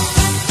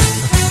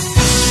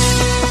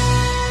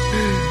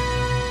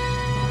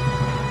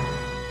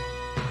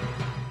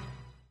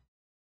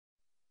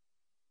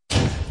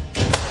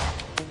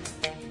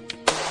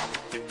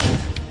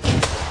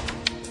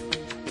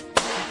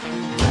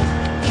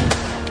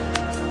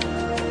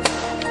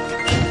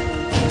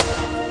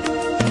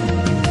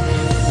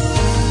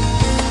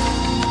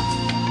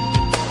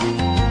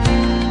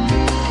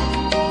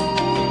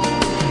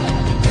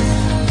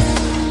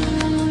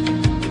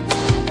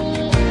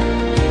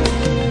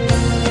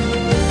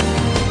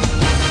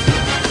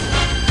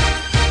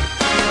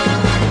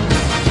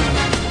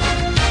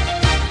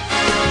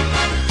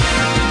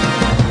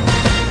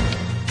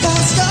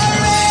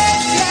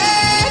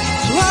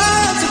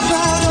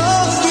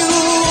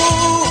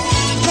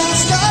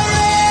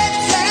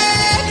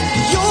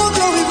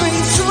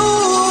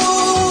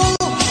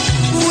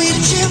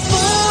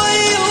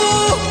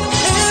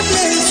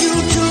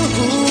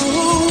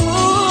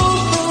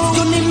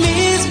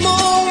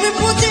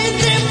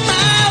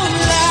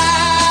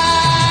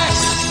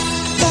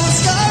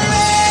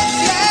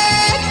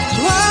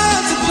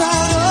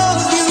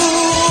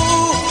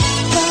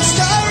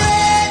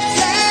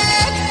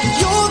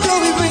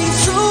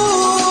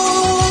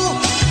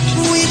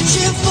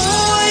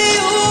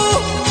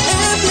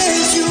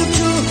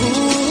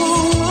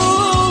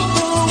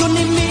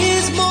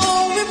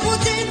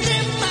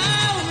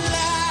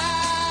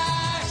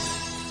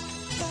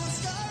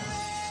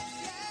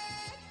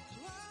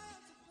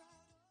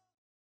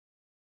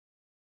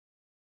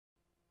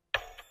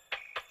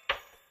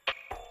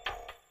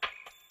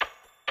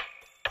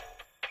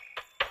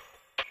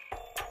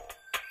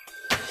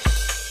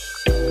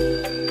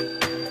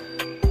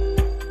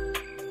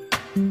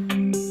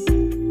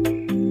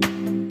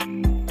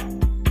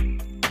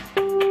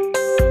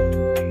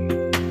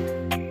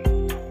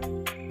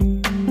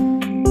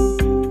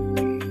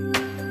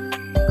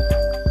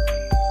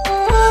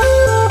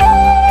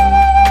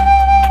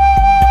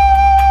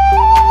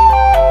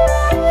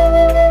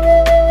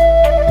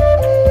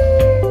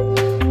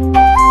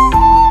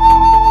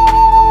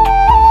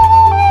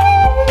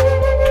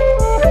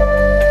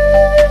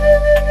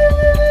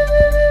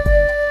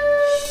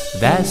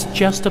That's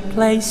just a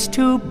place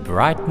to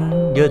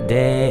brighten your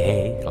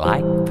day,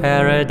 like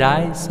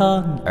paradise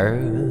on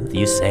earth,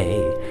 you say.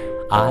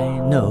 I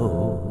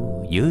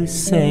know you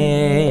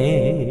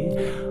say.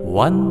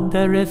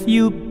 Wonder if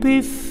you'd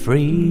be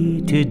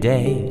free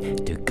today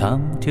to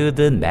come to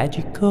the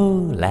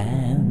magical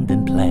land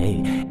and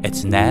play.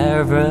 It's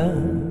never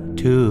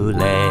too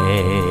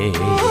late.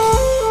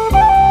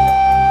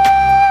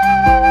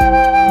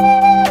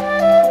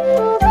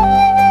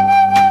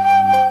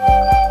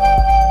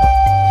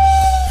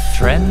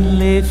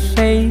 Friendly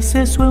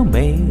faces will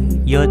make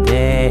your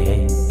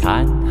day.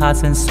 Kind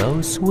hearts and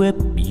souls sweep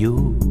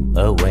you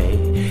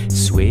away,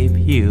 sweep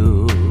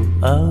you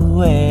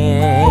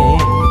away.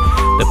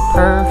 The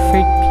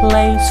perfect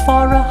place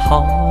for a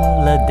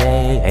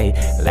holiday.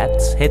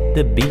 Let's hit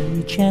the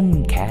beach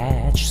and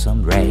catch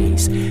some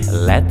rays.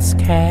 Let's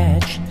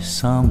catch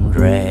some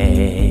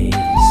rays.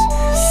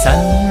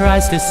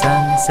 Sunrise to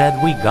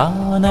sunset, we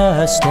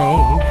gonna stay.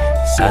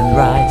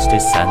 Sunrise to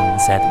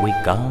sunset, we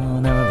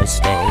gonna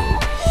stay.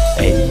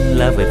 In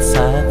love with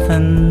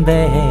Southern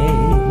Bay.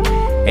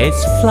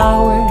 It's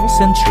flowers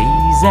and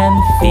trees and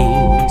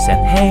fields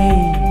and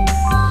hay.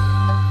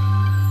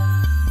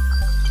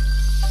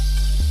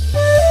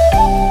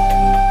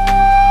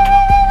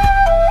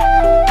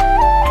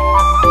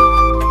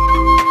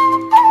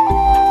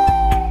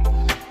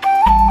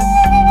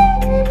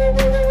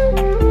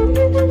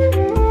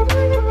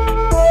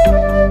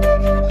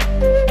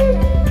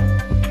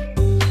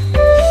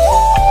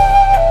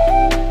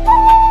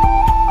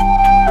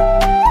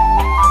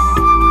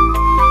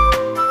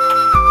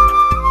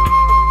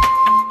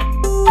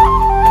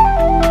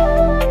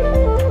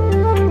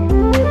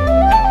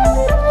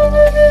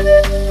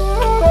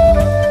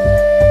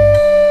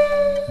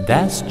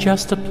 That's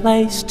just a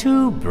place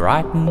to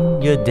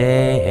brighten your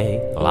day,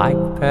 like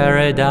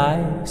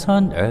paradise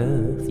on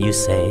earth, you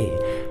say.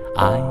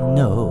 I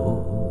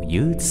know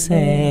you'd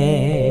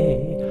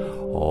say.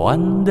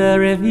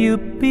 Wonder if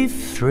you'd be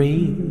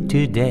free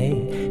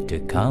today to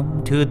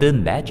come to the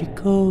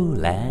magical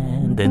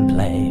land and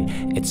play.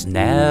 It's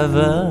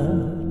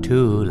never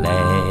too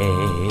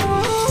late.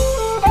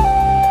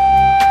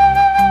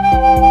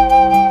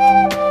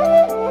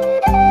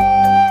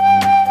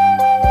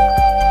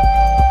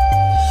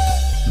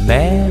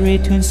 Merry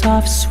tunes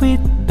of sweet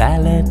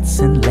ballads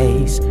and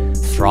lace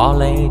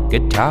frolic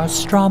guitars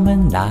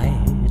strumming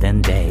night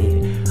and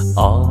day,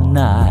 all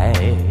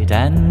night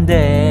and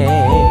day.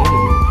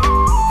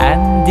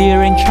 And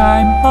endearing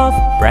chime of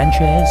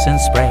branches and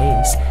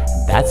sprays,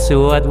 that's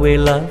what we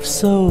love,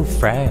 so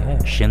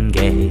fresh and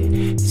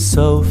gay,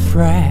 so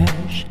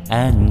fresh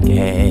and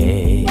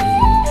gay.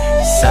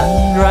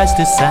 Sunrise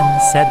to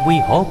sunset we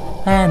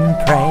hope and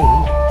pray,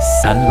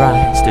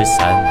 sunrise to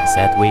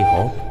sunset we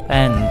hope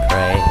and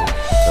pray.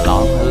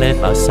 Long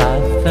live our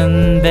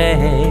southern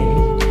bay,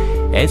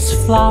 its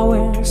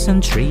flowers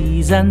and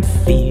trees and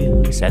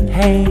fields and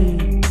hay.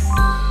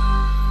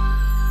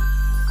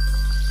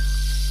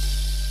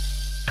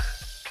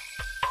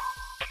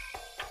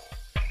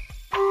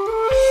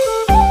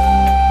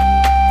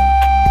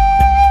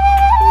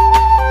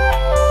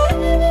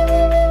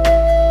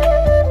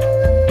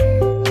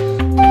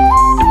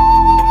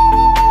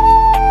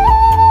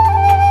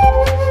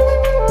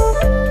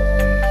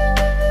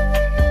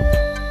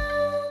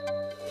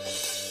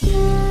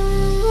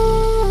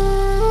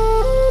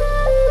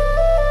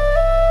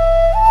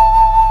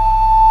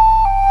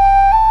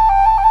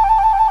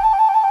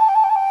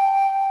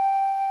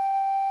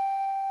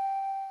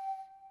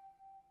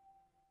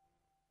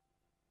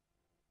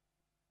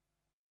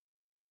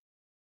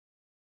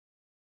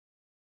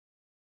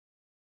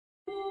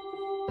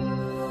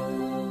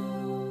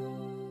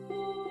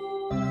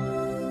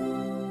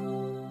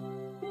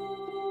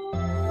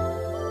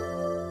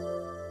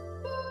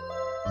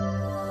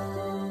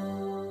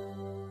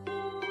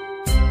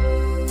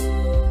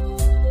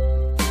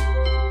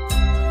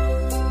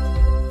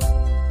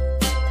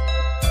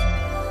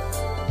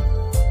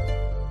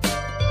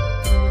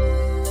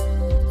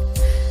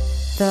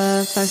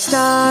 The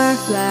five-star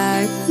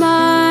flag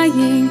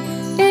flying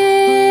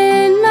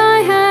in my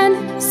hand,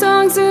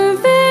 songs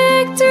of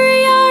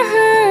victory are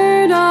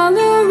heard all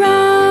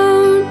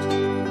around.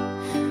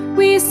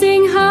 We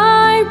sing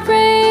high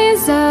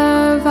praise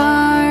of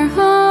our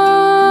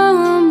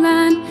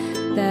homeland,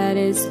 that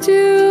is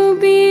to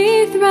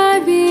be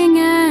thriving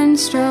and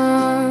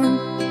strong.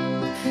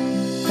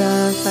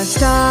 The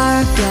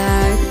five-star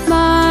flag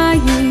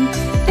flying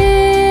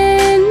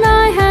in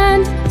my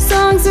hand,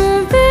 songs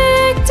of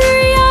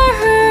victory are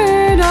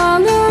heard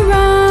all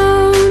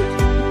around.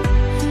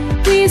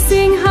 We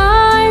sing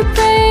high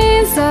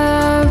praise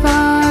of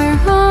our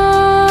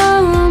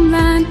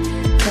homeland,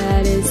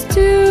 that is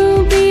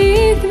to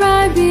be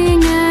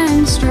thriving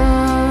and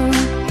strong.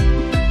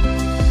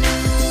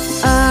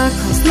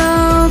 Across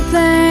low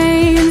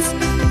plains,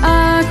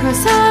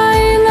 across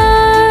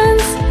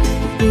highlands,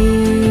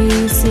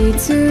 we see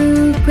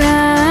two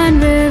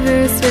grand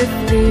rivers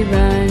swiftly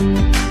run.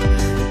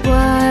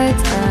 What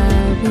a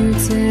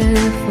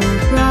beautiful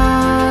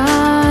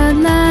broad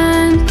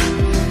land,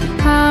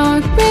 how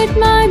great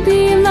my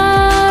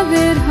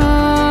beloved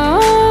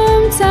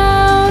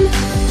hometown.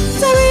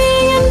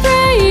 Daring and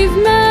brave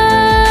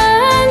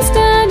men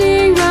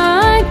standing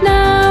right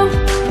now,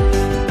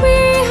 we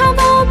have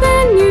all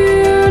been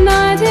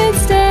united,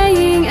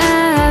 staying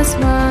as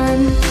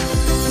one.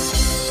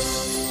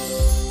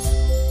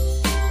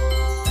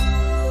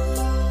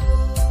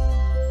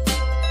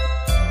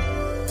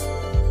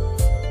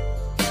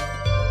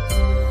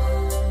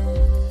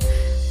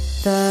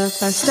 The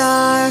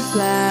five-star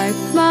flag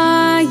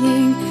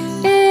flying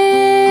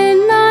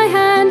in my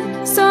hand,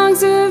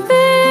 songs of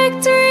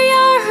victory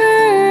are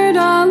heard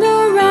all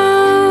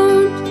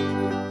around.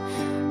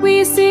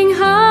 We sing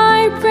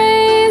high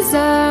praise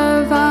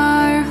of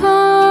our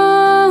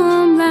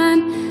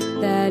homeland,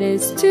 that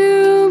is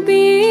to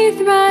be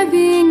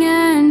thriving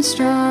and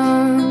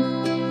strong.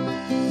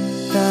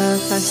 The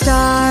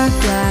five-star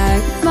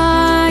flag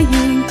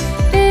flying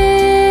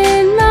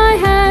in my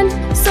hand,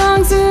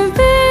 songs of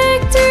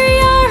victory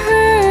are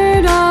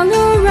heard all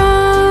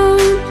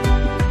around.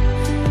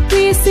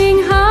 We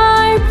sing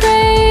high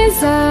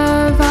praise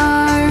of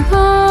our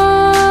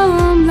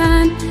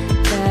homeland,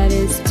 that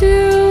is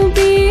to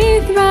be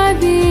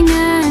thriving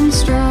and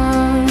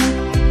strong.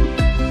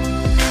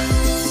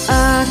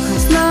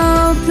 Across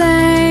low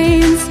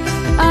plains,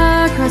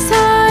 across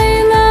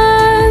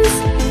highlands,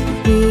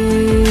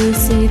 we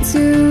see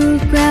two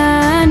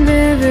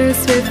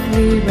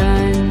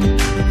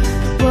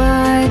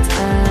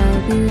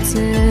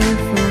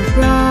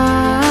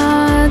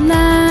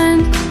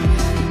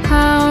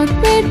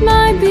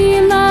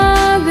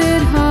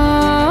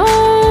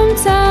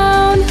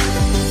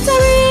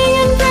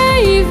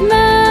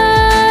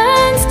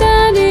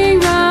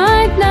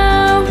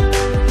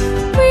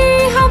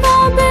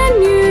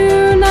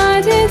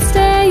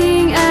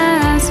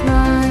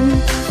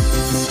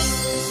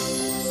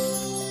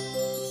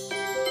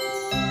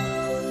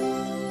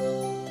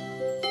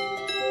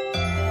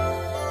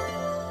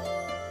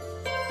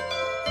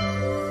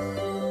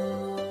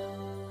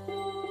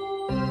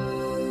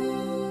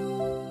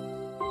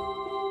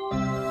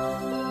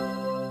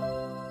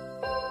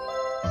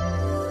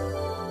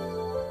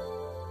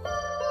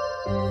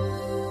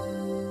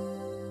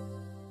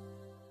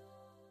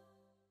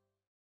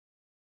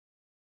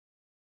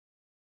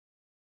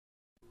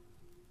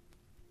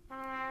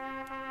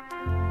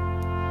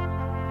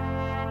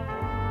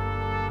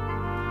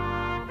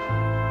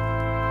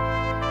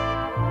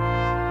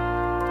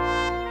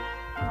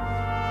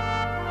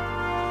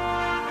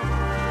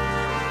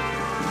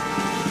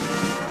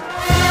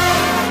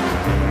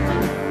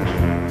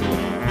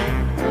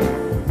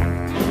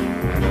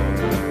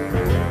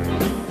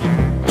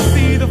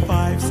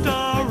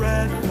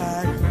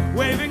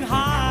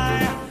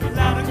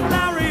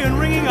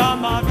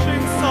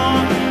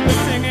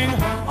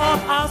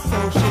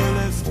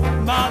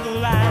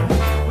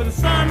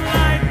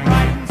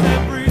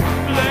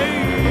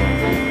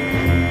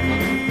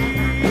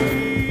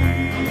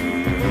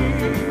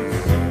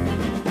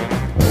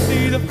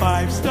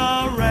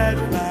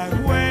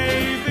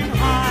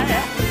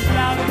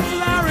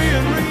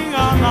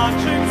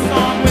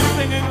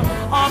singing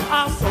of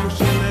our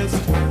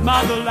socialist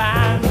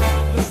motherland.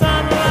 The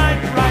sunlight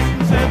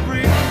brightens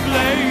every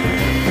place.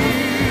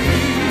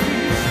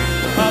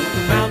 Up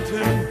the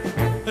mountain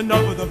and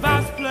over the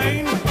vast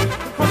plain,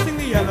 crossing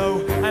the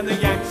Yellow and the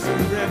Yangtze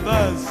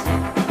rivers.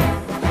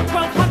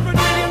 1,200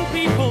 million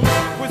people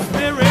with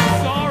spirits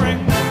soaring.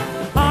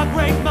 Our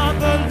great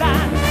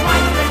motherland,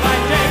 right day by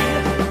day.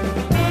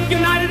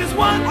 United as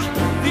one,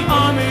 the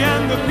army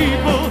and the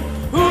people.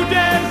 Who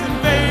dares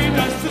invade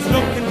us is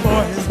looking for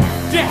his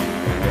death.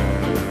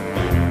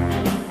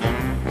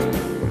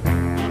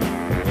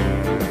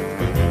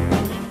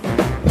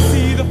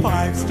 See the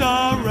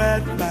 5-star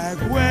red flag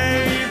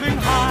waving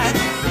high,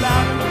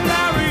 loud and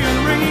clarion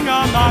ringing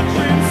our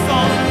marching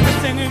song. We're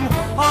singing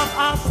of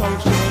our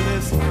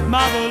socialist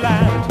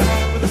motherland,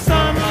 where the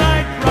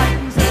sunlight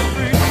brightens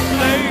every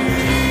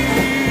place.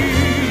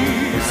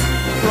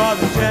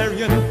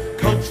 Proletarian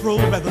cultural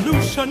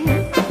revolution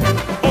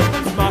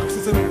opens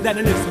Marxism,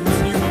 Leninism's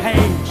new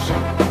page.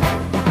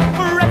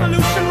 For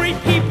revolutionary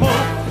people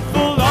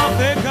full of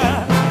vigor,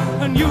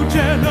 a new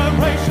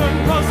generation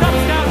grows up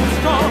standing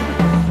strong.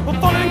 We're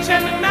following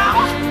Chairman now,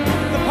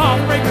 the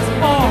path breakers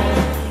all.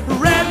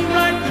 Red and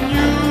right, the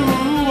new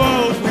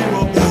world we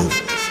will build.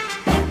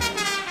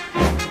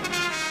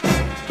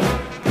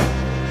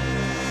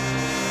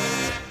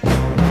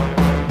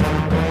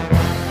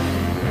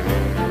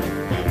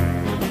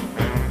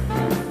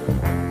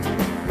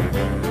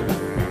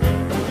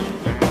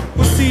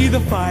 See the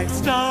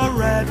 5-star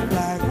red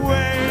flag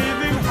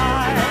waving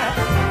high,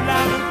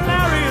 loud and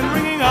clarion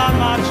ringing our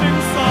marching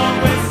song.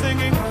 We're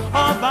singing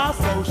of our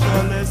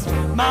socialist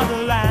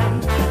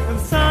motherland, and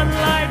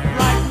sunlight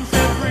brightens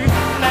every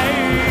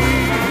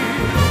place.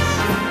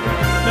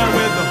 Now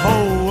with the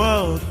whole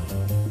world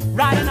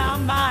right in our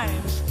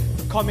minds,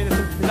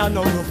 communism is our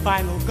noble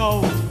final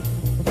goal.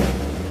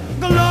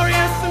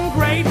 Glorious and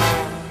great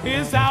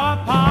is our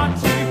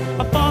party,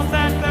 a force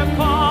at the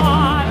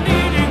core,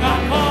 leading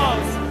our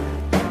cause.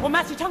 Well,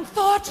 Matthew Tongue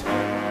thought,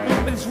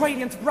 with its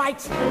radiance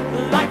bright,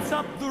 lights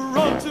up the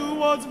road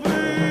towards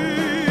victory.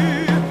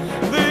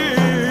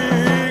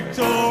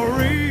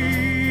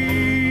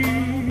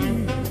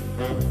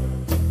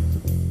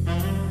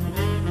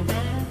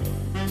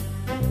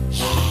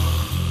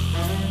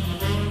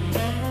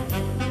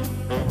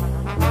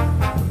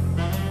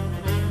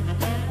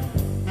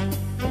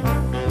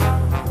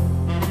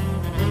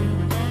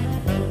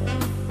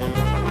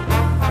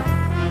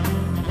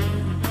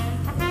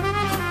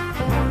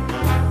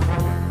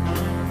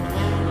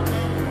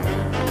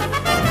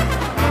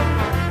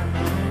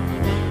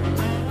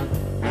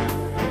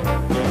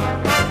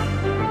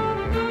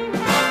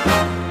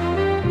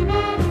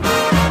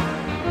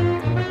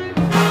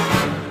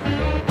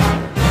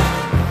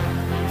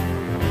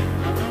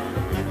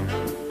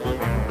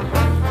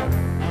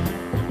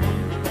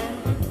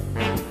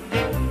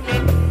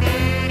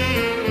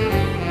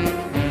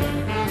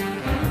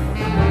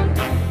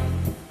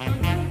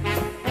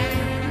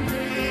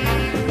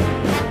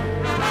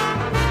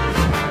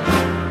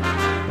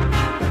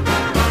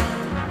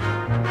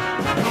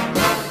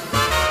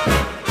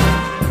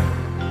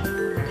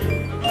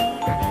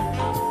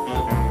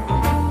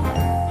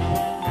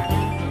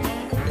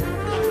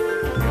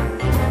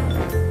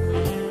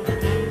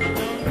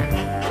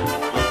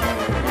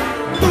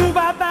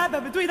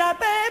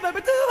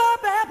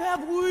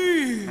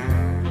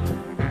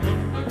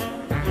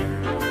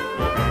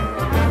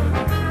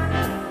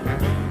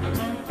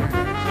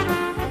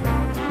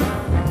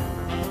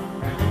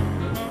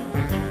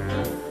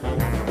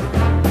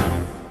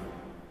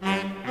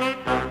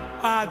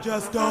 I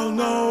just don't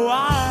know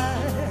why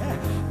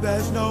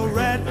there's no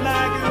red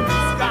flag in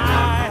the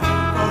sky.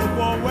 Cold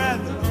War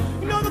weather,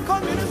 you know the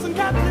communists and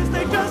capitalists,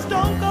 they just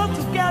don't go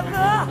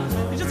together.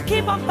 They just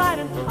keep on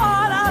fighting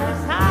all of the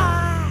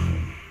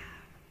time.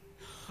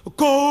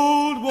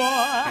 Cold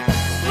War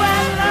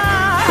weather,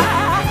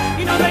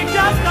 you know they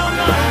just don't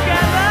go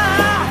together.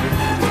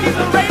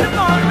 Just keep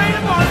on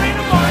raining for it,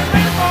 raining for it,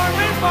 raining for it,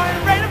 raining for it, raining for it,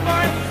 raining for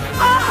it,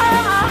 all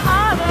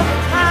of the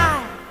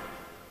time.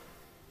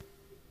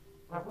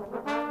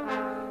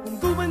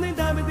 Do when they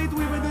die, when they do,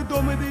 when they do,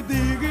 when they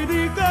do.